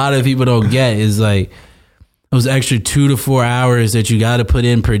what a lot of people don't get is like. those extra 2 to 4 hours that you got to put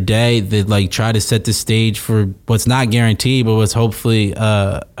in per day that like try to set the stage for what's not guaranteed, but what's hopefully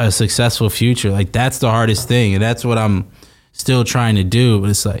a successful future. Like that's the hardest thing. And that's what I'm still trying to do. But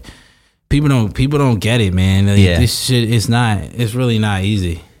it's like, people don't get it, man. Like, this shit it's really not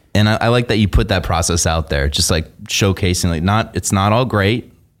easy. And I like that you put that process out there, just like showcasing, like it's not all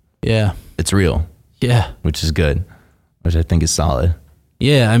great. Yeah. It's real. Yeah. Which is good, which I think is solid.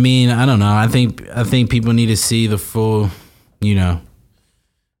 Yeah, I mean, I don't know. I think people need to see the full, you know,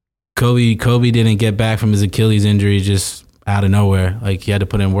 Kobe didn't get back from his Achilles injury just out of nowhere. Like he had to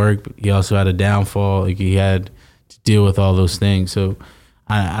put in work. But he also had a downfall. Like he had to deal with all those things. So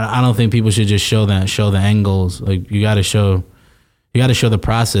I don't think people should just show the end goals. Like you got to show the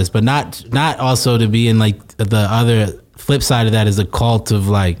process, but not also to be in like the other flip side of that is the cult of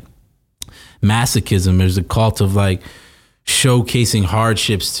like masochism. There's a cult of like showcasing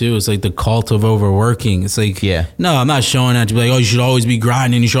hardships too. It's like the cult of overworking. It's like, no, I'm not showing that to be like, oh, you should always be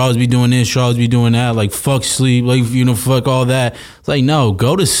grinding, you should always be doing this, you should always be doing that, like fuck sleep, like, you know, fuck all that. It's like, no,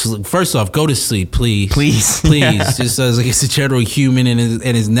 go to sleep. First off, go to sleep, please. Just as like it's a general human and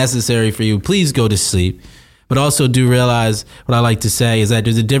is necessary for you. Please go to sleep. But also do realize what I like to say is that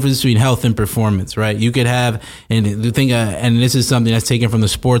there's a difference between health and performance, right? You could have, and the thing, and this is something that's taken from the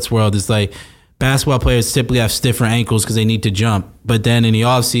sports world, is like, basketball players typically have stiffer ankles because they need to jump. But then in the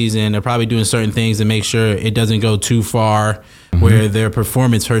off season, they're probably doing certain things to make sure it doesn't go too far where their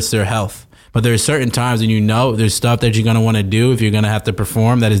performance hurts their health. But there are certain times when you know there's stuff that you're going to want to do if you're going to have to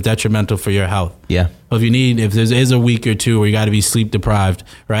perform that is detrimental for your health. Yeah. So if there is a week or two where you got to be sleep deprived,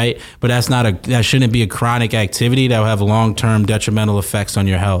 right? But that shouldn't be a chronic activity that will have long-term detrimental effects on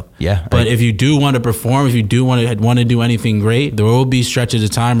your health. Yeah. But if you do want to perform, if you do want to do anything great, there will be stretches of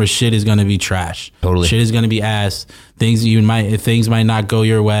time where shit is going to be trash. Totally. Shit is going to be ass. Things might not go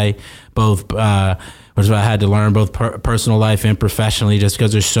your way. Both, which is what I had to learn, both personal life and professionally, just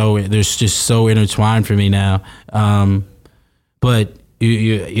because they're just so intertwined for me now. But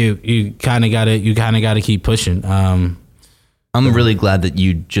you kind of gotta keep pushing. I'm really glad that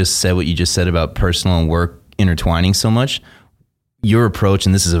you just said what you just said about personal and work intertwining so much. Your approach,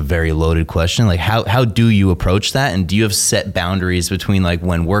 and this is a very loaded question, like how do you approach that? And do you have set boundaries between like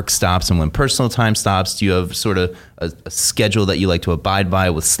when work stops and when personal time stops? Do you have sort of a schedule that you like to abide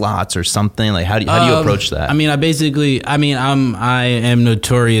by with slots or something? Like how do you approach that? I mean, I am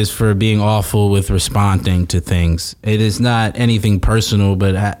notorious for being awful with responding to things. It is not anything personal,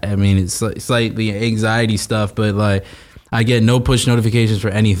 but I mean, it's like the anxiety stuff, but like I get no push notifications for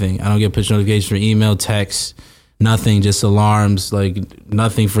anything. I don't get push notifications for email, text, nothing, just alarms, like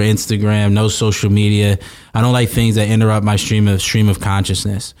nothing for Instagram, no social media. I don't like things that interrupt my stream of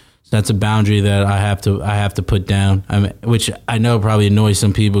consciousness. So that's a boundary that I have to put down. Which I know probably annoys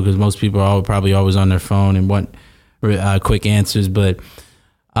some people because most people are probably always on their phone and want quick answers. But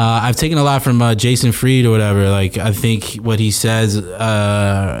I've taken a lot from Jason Fried or whatever. Like I think what he says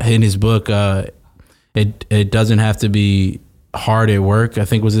in his book, it doesn't have to be hard at work, I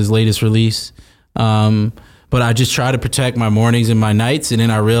think was his latest release. But I just try to protect my mornings and my nights. And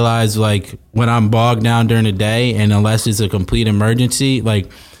then I realize like when I'm bogged down during the day and unless it's a complete emergency, like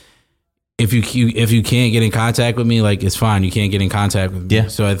if you can't get in contact with me, like it's fine. You can't get in contact with me. Yeah.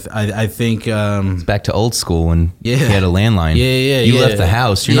 So I think it's back to old school when you had a landline. You left the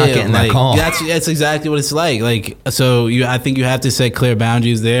house. You're not getting that call. That's exactly what it's like. Like, so I think you have to set clear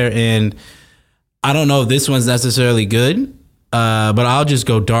boundaries there. And I don't know if this one's necessarily good. But I'll just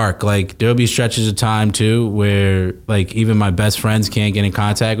go dark. Like there'll be stretches of time too where like even my best friends can't get in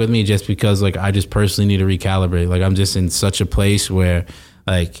contact with me just because like I just personally need to recalibrate. Like I'm just in such a place where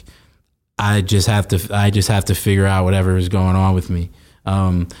like I just have to figure out whatever is going on with me.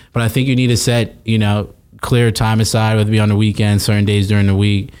 But I think you need to set, you know, clear time aside, whether it be on the weekend, certain days during the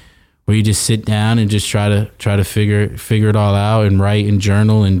week, where you just sit down and just try to figure it all out and write and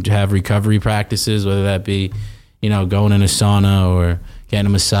journal and have recovery practices, whether that be, you know, going in a sauna or getting a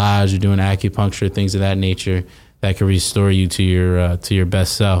massage or doing acupuncture, things of that nature that can restore you to your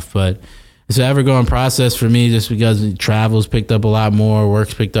best self. But it's an ever-going process for me just because travel's picked up a lot more,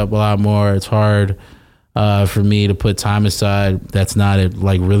 work's picked up a lot more. It's hard for me to put time aside that's not at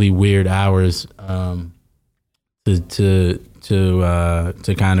like really weird hours to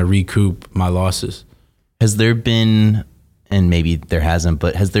kind of recoup my losses. Has there been, and maybe there hasn't,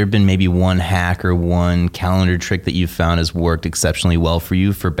 but has there been maybe one hack or one calendar trick that you've found has worked exceptionally well for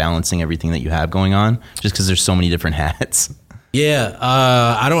you for balancing everything that you have going on? Just because there's so many different hats. Yeah,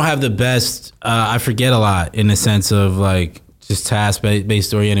 I don't have the best, I forget a lot in the sense of like just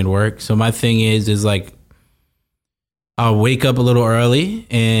task-based oriented work. So my thing is like, I'll wake up a little early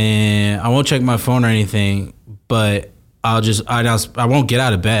and I won't check my phone or anything, but I won't get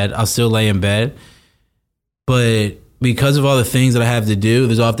out of bed. I'll still lay in bed. But because of all the things that I have to do,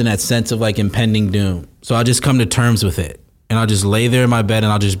 there's often that sense of like impending doom. So I'll just come to terms with it. And I'll just lay there in my bed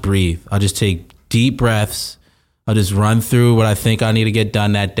and I'll just breathe. I'll just take deep breaths. I'll just run through what I think I need to get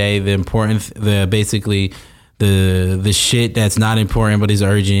done that day. Basically the shit that's not important but is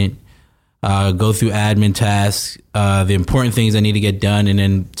urgent. Go through admin tasks, the important things I need to get done, and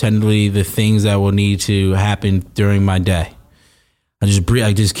then tentatively the things that will need to happen during my day. I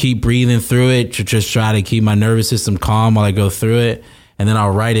just keep breathing through it to just try to keep my nervous system calm while I go through it, and then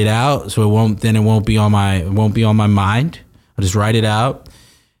I'll write it out so it won't be on my mind. I'll just write it out,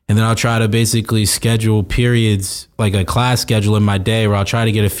 and then I'll try to basically schedule periods, like a class schedule in my day, where I'll try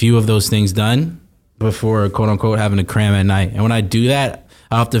to get a few of those things done before, quote unquote, having to cram at night. And when I do that,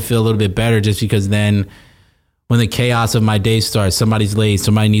 I have to feel a little bit better, just because then when the chaos of my day starts, somebody's late,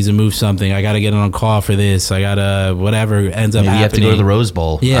 somebody needs to move something, I got to get on a call for this, I got to whatever ends up happening. You have to go to the Rose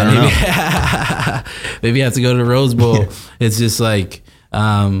Bowl. Yeah, maybe I have to go to the Rose Bowl. It's just like,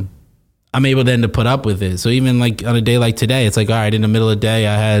 I'm able then to put up with it. So even like on a day like today, it's like, all right, in the middle of the day,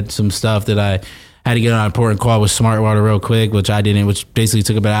 I had some stuff that I had to get on an important call with Smartwater real quick, which basically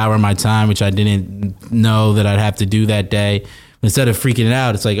took about an hour of my time, which I didn't know that I'd have to do that day. Instead of freaking it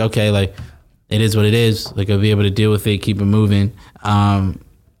out, it's like, okay, like it is what it is. Like I'll be able to deal with it, keep it moving.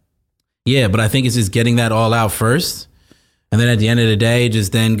 Yeah, but I think it's just getting that all out first. And then at the end of the day,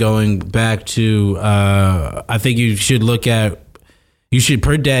 just then going back to, I think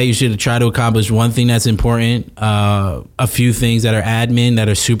per day, you should try to accomplish one thing that's important, a few things that are admin that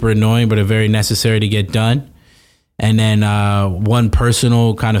are super annoying but are very necessary to get done. And then one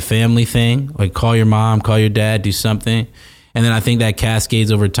personal kind of family thing, like call your mom, call your dad, do something. And then I think that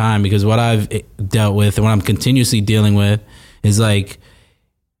cascades over time, because what I've dealt with and what I'm continuously dealing with is like,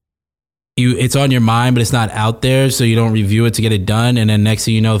 it's on your mind, but it's not out there. So you don't review it to get it done. And then next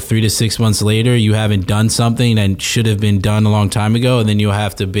thing you know, 3 to 6 months later, you haven't done something that should have been done a long time ago. And then you'll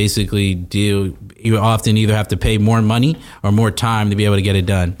have to basically you often either have to pay more money or more time to be able to get it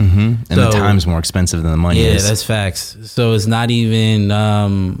done. Mm-hmm. And the time's more expensive than the money is. Yeah, that's facts. So it's not even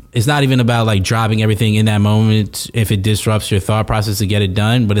about like dropping everything in that moment if it disrupts your thought process to get it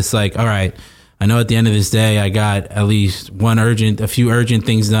done. But it's like, all right, I know at the end of this day, I got at least a few urgent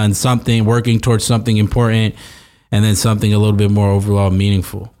things done, something working towards something important, and then something a little bit more overall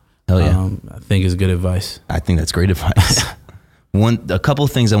meaningful. Hell yeah. I think is good advice. I think that's great advice. A couple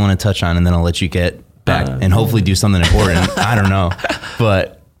of things I want to touch on, and then I'll let you get back and hopefully do something important. I don't know.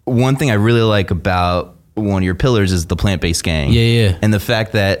 But one thing I really like about one of your pillars is the plant-based gang. Yeah. And the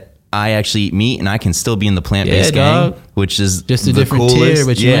fact that I actually eat meat and I can still be in the plant-based gang, which is just a different tier,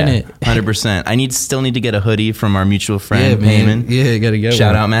 but you're in it. 100%. I still need to get a hoodie from our mutual friend, Payman. Yeah, gotta get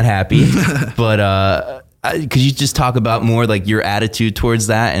Shout one. out Matt Happy. But could you just talk about more like your attitude towards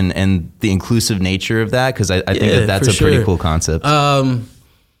that and the inclusive nature of that? Because I think that's a pretty cool concept.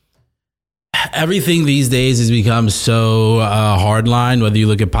 Everything these days has become so hardline, whether you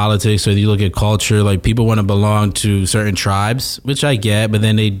look at politics or you look at culture. Like people want to belong to certain tribes, which I get, but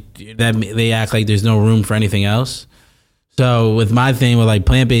then they act like there's no room for anything else. So with my thing with like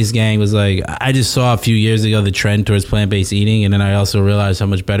plant-based gang was like, I just saw a few years ago the trend towards plant-based eating, and then I also realized how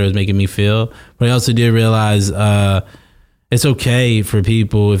much better it was making me feel. But I also did realize it's okay for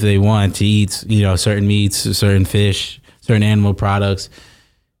people if they want to eat, certain meats, certain fish, certain animal products.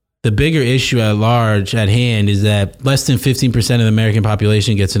 The bigger issue at hand is that less than 15% of the American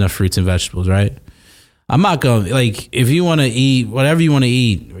population gets enough fruits and vegetables, right? I'm not going to, like, if you want to eat whatever you want to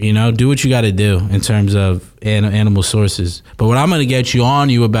eat, do what you got to do in terms of animal sources. But what I'm going to get you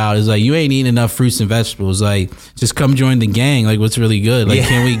about is like, you ain't eating enough fruits and vegetables. Like, just come join the gang. Like, what's really good? Like,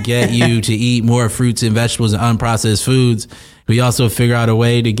 Can we get you to eat more fruits and vegetables and unprocessed foods? We also figure out a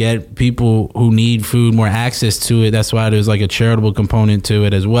way to get people who need food more access to it. That's why there's like a charitable component to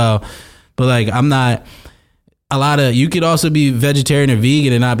it as well. But like, you could also be vegetarian or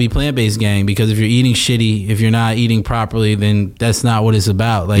vegan and not be plant-based gang, because if you're eating shitty, if you're not eating properly, then that's not what it's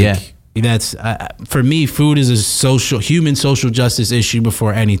about. Like that's, for me, food is a human social justice issue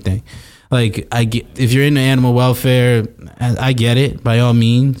before anything. Like if you're into animal welfare, I get it by all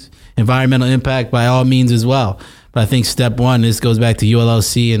means. Environmental impact by all means as well. But I think step one, this goes back to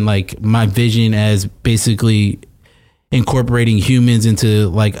ULLC and like my vision as basically incorporating humans into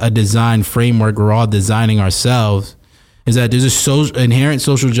like a design framework we're all designing ourselves, is that there's inherent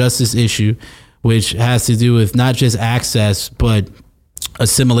social justice issue, which has to do with not just access, but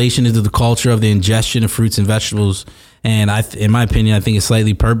assimilation into the culture of the ingestion of fruits and vegetables. And in my opinion, I think it's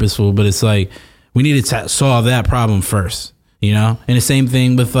slightly purposeful, but it's like, we need to solve that problem first. you know? And the same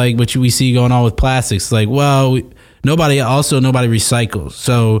thing with like what we see going on with plastics. Like, well, nobody recycles.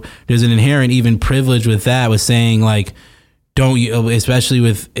 So there's an inherent even privilege with that, with saying like, don't you, especially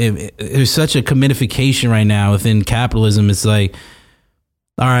with, there's such a commodification right now within capitalism. It's like,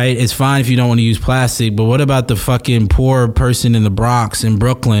 all right, it's fine if you don't want to use plastic, but what about the fucking poor person in the Bronx, in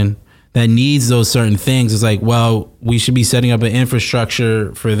Brooklyn, that needs those certain things? It's like, well, we should be setting up an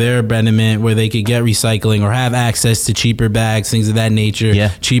infrastructure for their betterment where they could get recycling or have access to cheaper bags, things of that nature,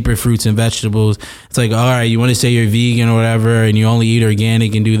 cheaper fruits and vegetables. It's like, all right, you want to say you're vegan or whatever and you only eat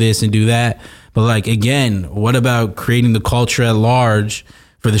organic and do this and do that. But like, again, what about creating the culture at large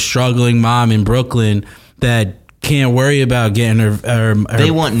for the struggling mom in Brooklyn that can't worry about getting her they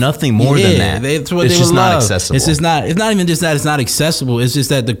want nothing more than that. It's just not accessible. It's not even just that it's not accessible. It's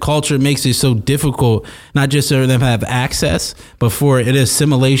just that the culture makes it so difficult, not just for them to have access, but for it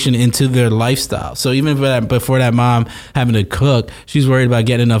assimilation into their lifestyle. So even before that mom having to cook, she's worried about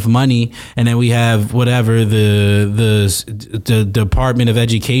getting enough money. And then we have whatever the Department of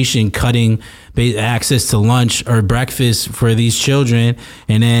Education cutting access to lunch or breakfast for these children.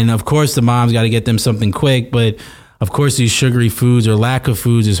 And then of course the mom's got to get them something quick, but of course these sugary foods or lack of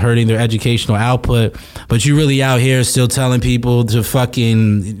foods is hurting their educational output. But you really out here still telling people to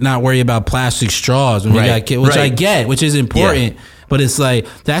fucking not worry about plastic straws when you got kids, which I get, which is important. Yeah. But it's like,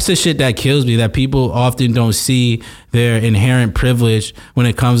 that's the shit that kills me, that people often don't see their inherent privilege when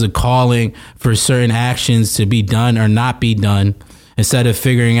it comes to calling for certain actions to be done or not be done. Instead of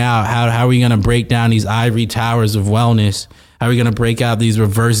figuring out how are we going to break down these ivory towers of wellness? How are we going to break out these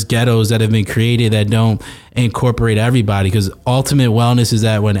reverse ghettos that have been created that don't incorporate everybody? Because ultimate wellness is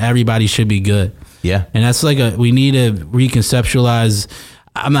that when everybody should be good. Yeah. And that's like we need to reconceptualize.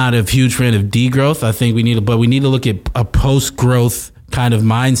 I'm not a huge fan of degrowth. I think we need to look at a post-growth kind of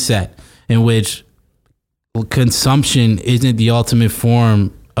mindset in which consumption isn't the ultimate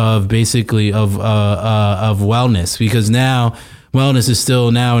form of basically of wellness, because now wellness is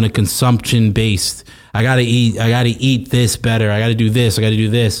still now in a consumption based. I gotta eat this better. I gotta do this. I gotta do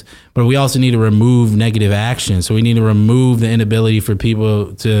this. But we also need to remove negative action. So we need to remove the inability for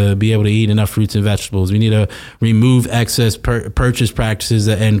people to be able to eat enough fruits and vegetables. We need to remove excess purchase practices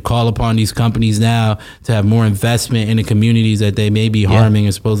and call upon these companies now to have more investment in the communities that they may be harming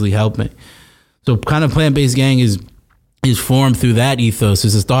and supposedly helping. So kind of plant-based gang is formed through that ethos.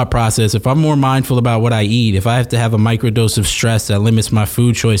 It's a thought process. If I'm more mindful about what I eat, if I have to have a microdose of stress that limits my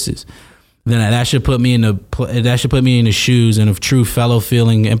food choices, then that should put me in the shoes and of true fellow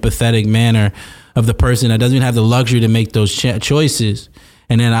feeling, empathetic manner of the person that doesn't even have the luxury to make those choices.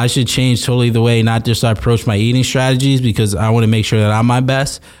 And then I should change totally the way, not just I approach my eating strategies because I want to make sure that I'm my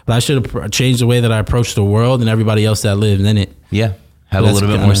best, but I should change the way that I approach the world and everybody else that lives in it. Yeah. Have a little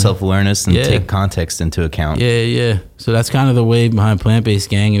bit more self-awareness and take context into account. Yeah. So that's kind of the wave behind Plant-Based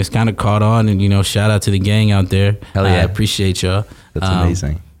Gang, and it's kind of caught on. And shout out to the gang out there. Hell yeah, I appreciate y'all. That's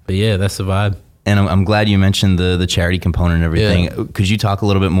amazing. But yeah, that's the vibe. And I'm glad you mentioned the charity component and everything. Yeah. Could you talk a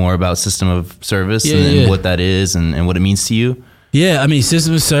little bit more about system of service and what that is and what it means to you? Yeah, I mean,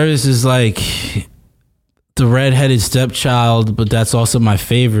 system of service is like the redheaded stepchild, but that's also my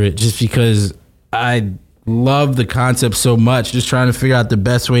favorite, just because I love the concept so much, just trying to figure out the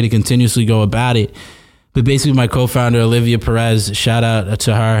best way to continuously go about it. But basically my co-founder, Olivia Perez, shout out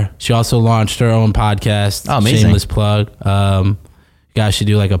to her. She also launched her own podcast. Oh, amazing. Shameless plug. You guys should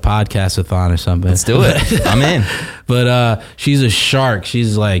do like a podcast-a-thon or something. Let's do it. I'm in. But she's a shark.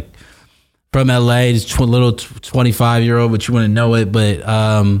 She's like from LA, this little 25-year-old, but you wouldn't know it. But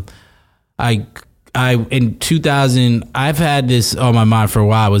I in 2000, I've had this on my mind for a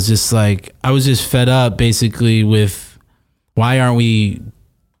while. I was just fed up basically with why aren't we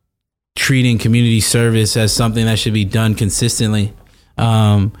treating community service as something that should be done consistently?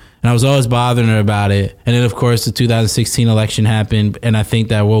 And I was always bothering her about it. And then, of course, the 2016 election happened. And I think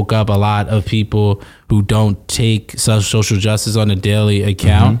that woke up a lot of people who don't take social justice on a daily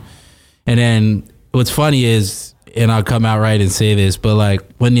account. Mm-hmm. And then what's funny is, and I'll come out right and say this, but like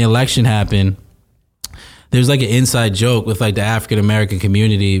when the election happened, there's like an inside joke with like the African American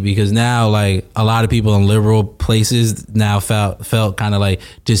community, because now like a lot of people in liberal places now felt kind of like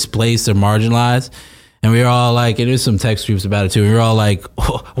displaced or marginalized. And we were all like, and there's some text groups about it too. We were all like,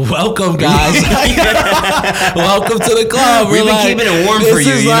 welcome guys. Welcome to the club. We've been keeping it warm for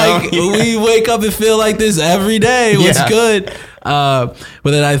you. We wake up and feel like this every day. What's good? But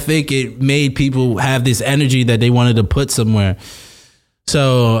then I think it made people have this energy that they wanted to put somewhere.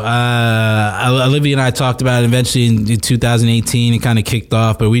 So Olivia and I talked about it eventually in 2018. It kind of kicked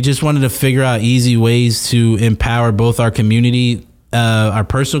off, but we just wanted to figure out easy ways to empower both our community our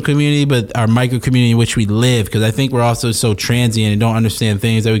personal community, but our micro community in which we live. Because I think we're also so transient and don't understand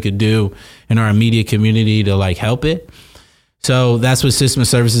things that we could do in our immediate community to like help it. So that's what System of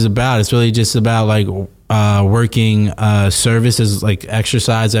Service is about. It's really just about like working service as like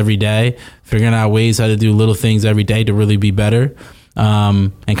exercise every day, figuring out ways how to do little things every day to really be better,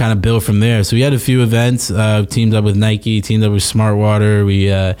 and kind of build from there. So we had a few events, teamed up with Nike, teamed up with Smart Water. We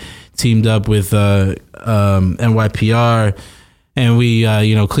teamed up with NYPR, and we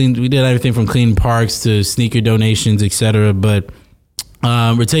we did everything from clean parks to sneaker donations, etc. But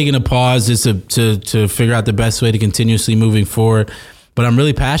we're taking a pause just to figure out the best way to continuously moving forward. But I'm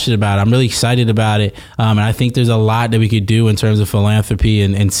really passionate about it. I'm really excited about it. And I think there's a lot that we could do in terms of philanthropy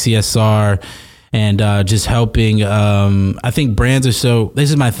and CSR and just helping. I think brands are so, this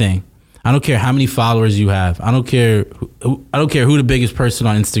is my thing. I don't care how many followers you have. I don't care who the biggest person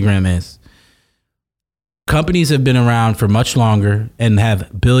on Instagram is. Companies have been around for much longer and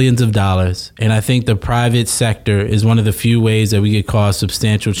have billions of dollars. And I think the private sector is one of the few ways that we could cause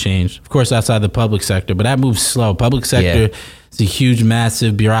substantial change. Of course, outside the public sector, but that moves slow. Public sector is a huge,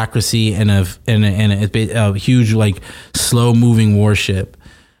 massive bureaucracy and a huge, like, slow moving warship.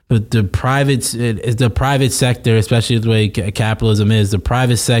 But the private sector, especially the way capitalism is, the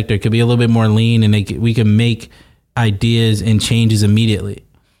private sector could be a little bit more lean, and we can make ideas and changes immediately.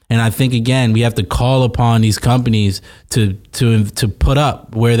 And I think, again, we have to call upon these companies to put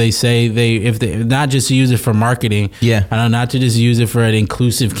up where they say if they not just to use it for marketing, not to just use it for an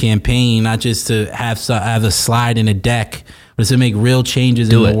inclusive campaign, not just to have a slide in a deck, but to make real changes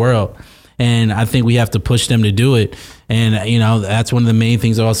in the world. And I think we have to push them to do it. And that's one of the main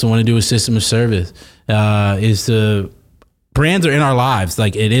things I also want to do with System of Service is to. Brands are in our lives,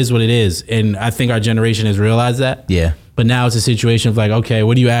 like it is what it is, and I think our generation has realized that. Yeah. But now it's a situation of like, okay,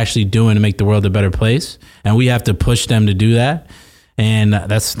 what are you actually doing to make the world a better place? And we have to push them to do that. And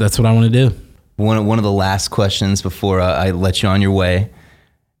that's what I want to do. One of the last questions before I let you on your way.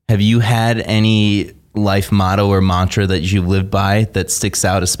 Have you had any life motto or mantra that you've lived by that sticks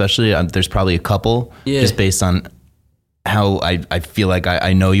out? Especially, there's probably a couple, just based on how I feel like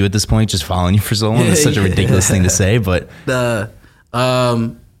I know you at this point, just following you for so long. It's such a ridiculous thing to say, but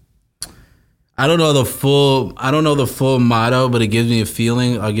I don't know the full motto, but it gives me a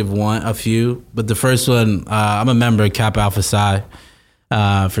feeling. I'll give a few. But the first one, I'm a member of Kappa Alpha Psi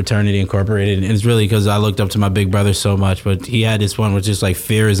Fraternity Incorporated, and it's really because I looked up to my big brother so much. But he had this one, which is like,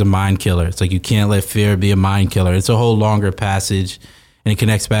 fear is a mind killer. It's like you can't let fear be a mind killer. It's a whole longer passage, and it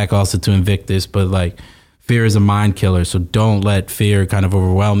connects back also to Invictus. But like, fear is a mind killer, so don't let fear kind of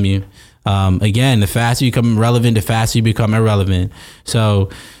overwhelm you. Again, the faster you become relevant, the faster you become irrelevant. So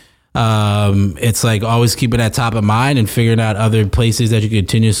it's like always keeping that top of mind and figuring out other places that you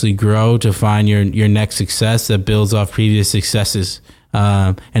continuously grow to find your next success that builds off previous successes.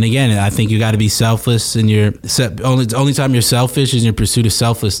 And again, I think you got to be selfless, and the only time you're selfish is in your pursuit of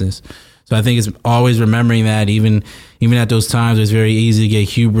selflessness. So I think it's always remembering that even at those times, it's very easy to get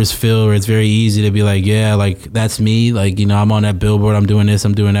hubris filled, or it's very easy to be like, yeah, like that's me. Like, I'm on that billboard, I'm doing this,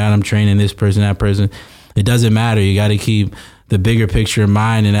 I'm doing that, I'm training this person, that person. It doesn't matter. You got to keep the bigger picture in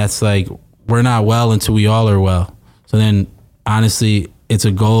mind. And that's like, we're not well until we all are well. So then honestly, it's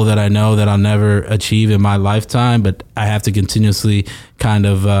a goal that I know that I'll never achieve in my lifetime, but I have to continuously I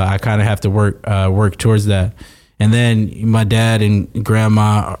have to work towards that. And then my dad and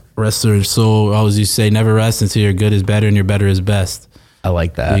grandma, rest their soul, always used to say, never rest until your good is better and your better is best. I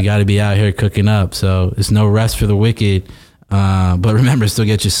like that. You got to be out here cooking up. So it's no rest for the wicked. But remember, still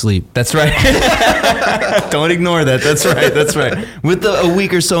get your sleep. That's right. Don't ignore that. That's right. That's right. With a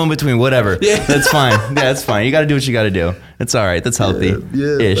week or so in between, whatever. Yeah. That's fine. Yeah, that's fine. You got to do what you got to do. That's all right. That's healthy.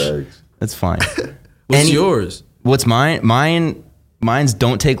 Ish. Thanks. That's fine. What's yours? What's mine? Mine's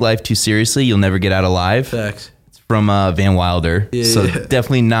don't take life too seriously. You'll never get out alive. Facts. It's from Van Wilder. Yeah, so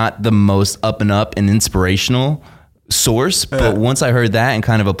definitely not the most up and inspirational source. But once I heard that and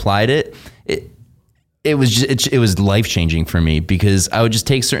kind of applied it was life-changing for me, because I would just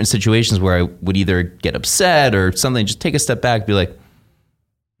take certain situations where I would either get upset or something, just take a step back, be like,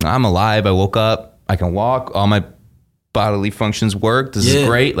 I'm alive, I woke up, I can walk, all my bodily functions work, this is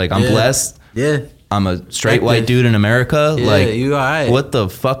great, like I'm blessed. Yeah. I'm a straight white dude in America. Yeah, like, you all right. What the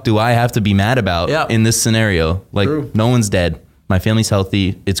fuck do I have to be mad about in this scenario? Like, no one's dead. My family's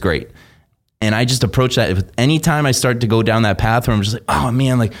healthy. It's great. And I just approach that with any time I start to go down that path where I'm just like, oh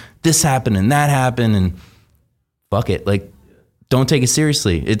man, like this happened and that happened, and fuck it. Like, don't take it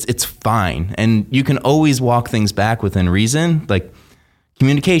seriously. It's fine. And you can always walk things back within reason, like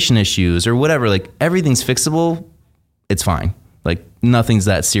communication issues or whatever. Like, everything's fixable. It's fine. Like, nothing's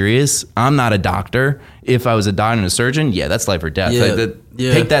that serious. I'm not a doctor. If I was a doctor and a surgeon, yeah, that's life or death.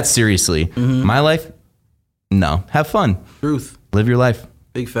 Take that seriously. My life, no. Have fun. Truth. Live your life.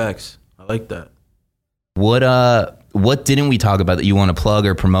 Big facts. I like that. What didn't we talk about that you want to plug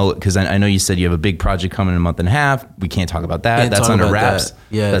or promote? Because I know you said you have a big project coming in a month and a half. We can't talk about that. That's under wraps.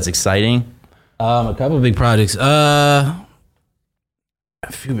 Yeah. That's exciting. A couple of big projects. A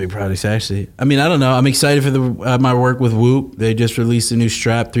few big projects, actually. I mean, I don't know. I'm excited for my work with Whoop. They just released a new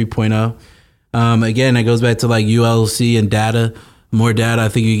strap 3.0. Again, it goes back to like ULC and data. More data I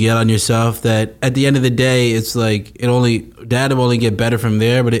think you get on yourself, that at the end of the day, it's like data will only get better from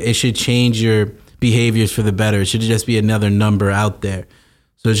there, but it should change your behaviors for the better. It should just be another number out there.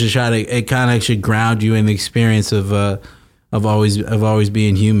 So it kind of should ground you in the experience of always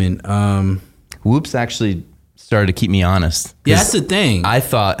being human. Whoop's actually started to keep me honest. Yeah, that's the thing. I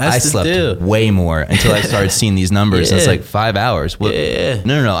thought I slept way more until I started seeing these numbers. It's like 5 hours.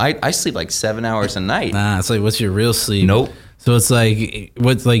 No. I sleep like 7 hours a night. Nah, it's like, what's your real sleep? Nope. So it's like,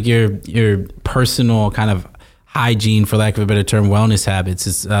 what's like your personal kind of hygiene, for lack of a better term, wellness habits.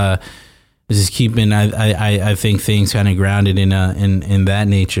 It's just keeping I think things kind of grounded in that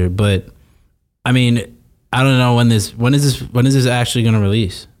nature. But I mean, I don't know when is this actually going to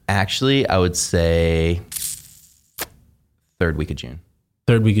release? Actually, I would say third week of June.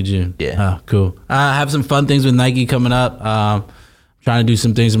 Yeah. Oh, cool. I have some fun things with Nike coming up. Trying to do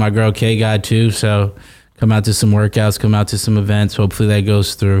some things with my girl K God too. So come out to some workouts, come out to some events. Hopefully that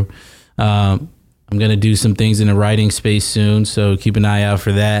goes through. I'm going to do some things in the writing space soon. So keep an eye out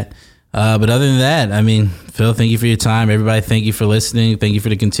for that. But other than that, I mean, Phil, thank you for your time. Everybody, thank you for listening. Thank you for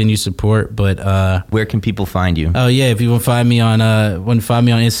the continued support. But where can people find you? Oh yeah, if you want to find me on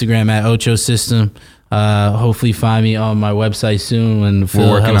Instagram at Ocho System. Hopefully find me on my website soon when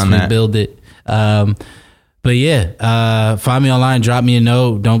Phil helps me build it. But yeah, find me online. Drop me a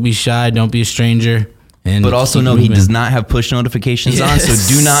note. Don't be shy. Don't be a stranger. But also know he does not have push notifications on, so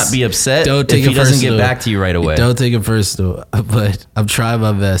do not be upset if he doesn't get back to you right away. Don't take it personal, but I'm trying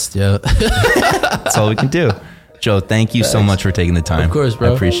my best, yo. That's all we can do. Joe, thank you so much for taking the time. Of course,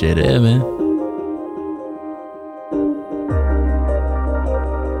 bro. I appreciate it. Yeah, man.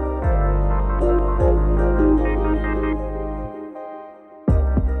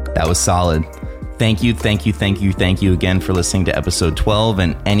 That was solid. Thank you again for listening to episode 12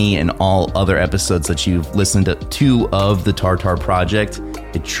 and any and all other episodes that you've listened to of the Tartar Project.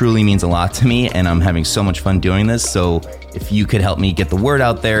 It truly means a lot to me, and I'm having so much fun doing this. So if you could help me get the word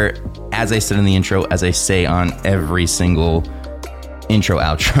out there, as I said in the intro, as I say on every single intro,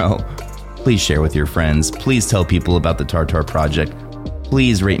 outro, please share with your friends. Please tell people about the Tartar Project.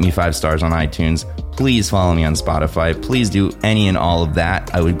 Please rate me 5 stars on iTunes. Please follow me on Spotify. Please do any and all of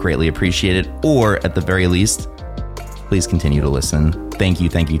that. I would greatly appreciate it. Or at the very least, please continue to listen. Thank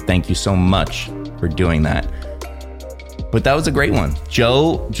you so much for doing that. But that was a great one.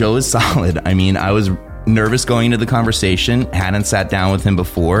 Joe is solid. I mean, I was nervous going into the conversation, hadn't sat down with him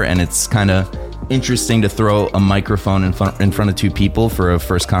before, and it's kind of interesting to throw a microphone in front of 2 people for a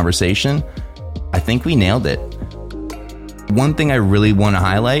first conversation. I think we nailed it. One thing I really want to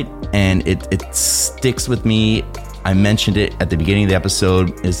highlight, and it sticks with me, I mentioned it at the beginning of the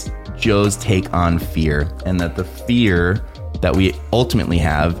episode, is Joe's take on fear, and that the fear that we ultimately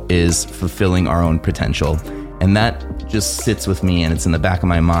have is fulfilling our own potential. And that just sits with me, and it's in the back of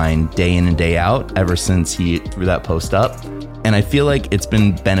my mind day in and day out ever since he threw that post up. And I feel like it's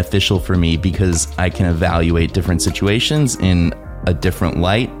been beneficial for me because I can evaluate different situations in a different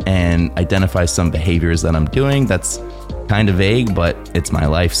light and identify some behaviors that I'm doing. That's kind of vague, but it's my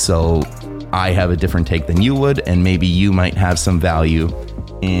life, so I have a different take than you would, and maybe you might have some value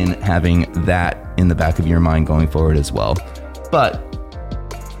in having that in the back of your mind going forward as well. But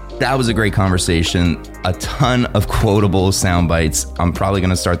that was a great conversation. A ton of quotable sound bites. I'm probably going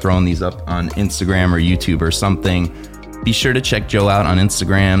to start throwing these up on Instagram or YouTube or something. Be sure to check Joe out on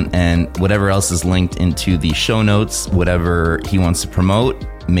Instagram, and whatever else is linked into the show notes, whatever he wants to promote.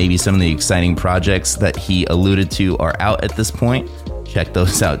 Maybe some of the exciting projects that he alluded to are out at this point. Check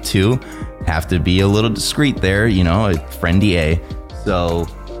those out too. Have to be a little discreet there, a friendy A. So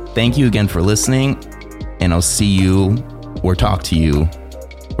thank you again for listening, and I'll see you or talk to you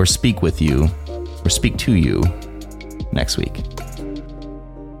or speak with you or speak to you next week.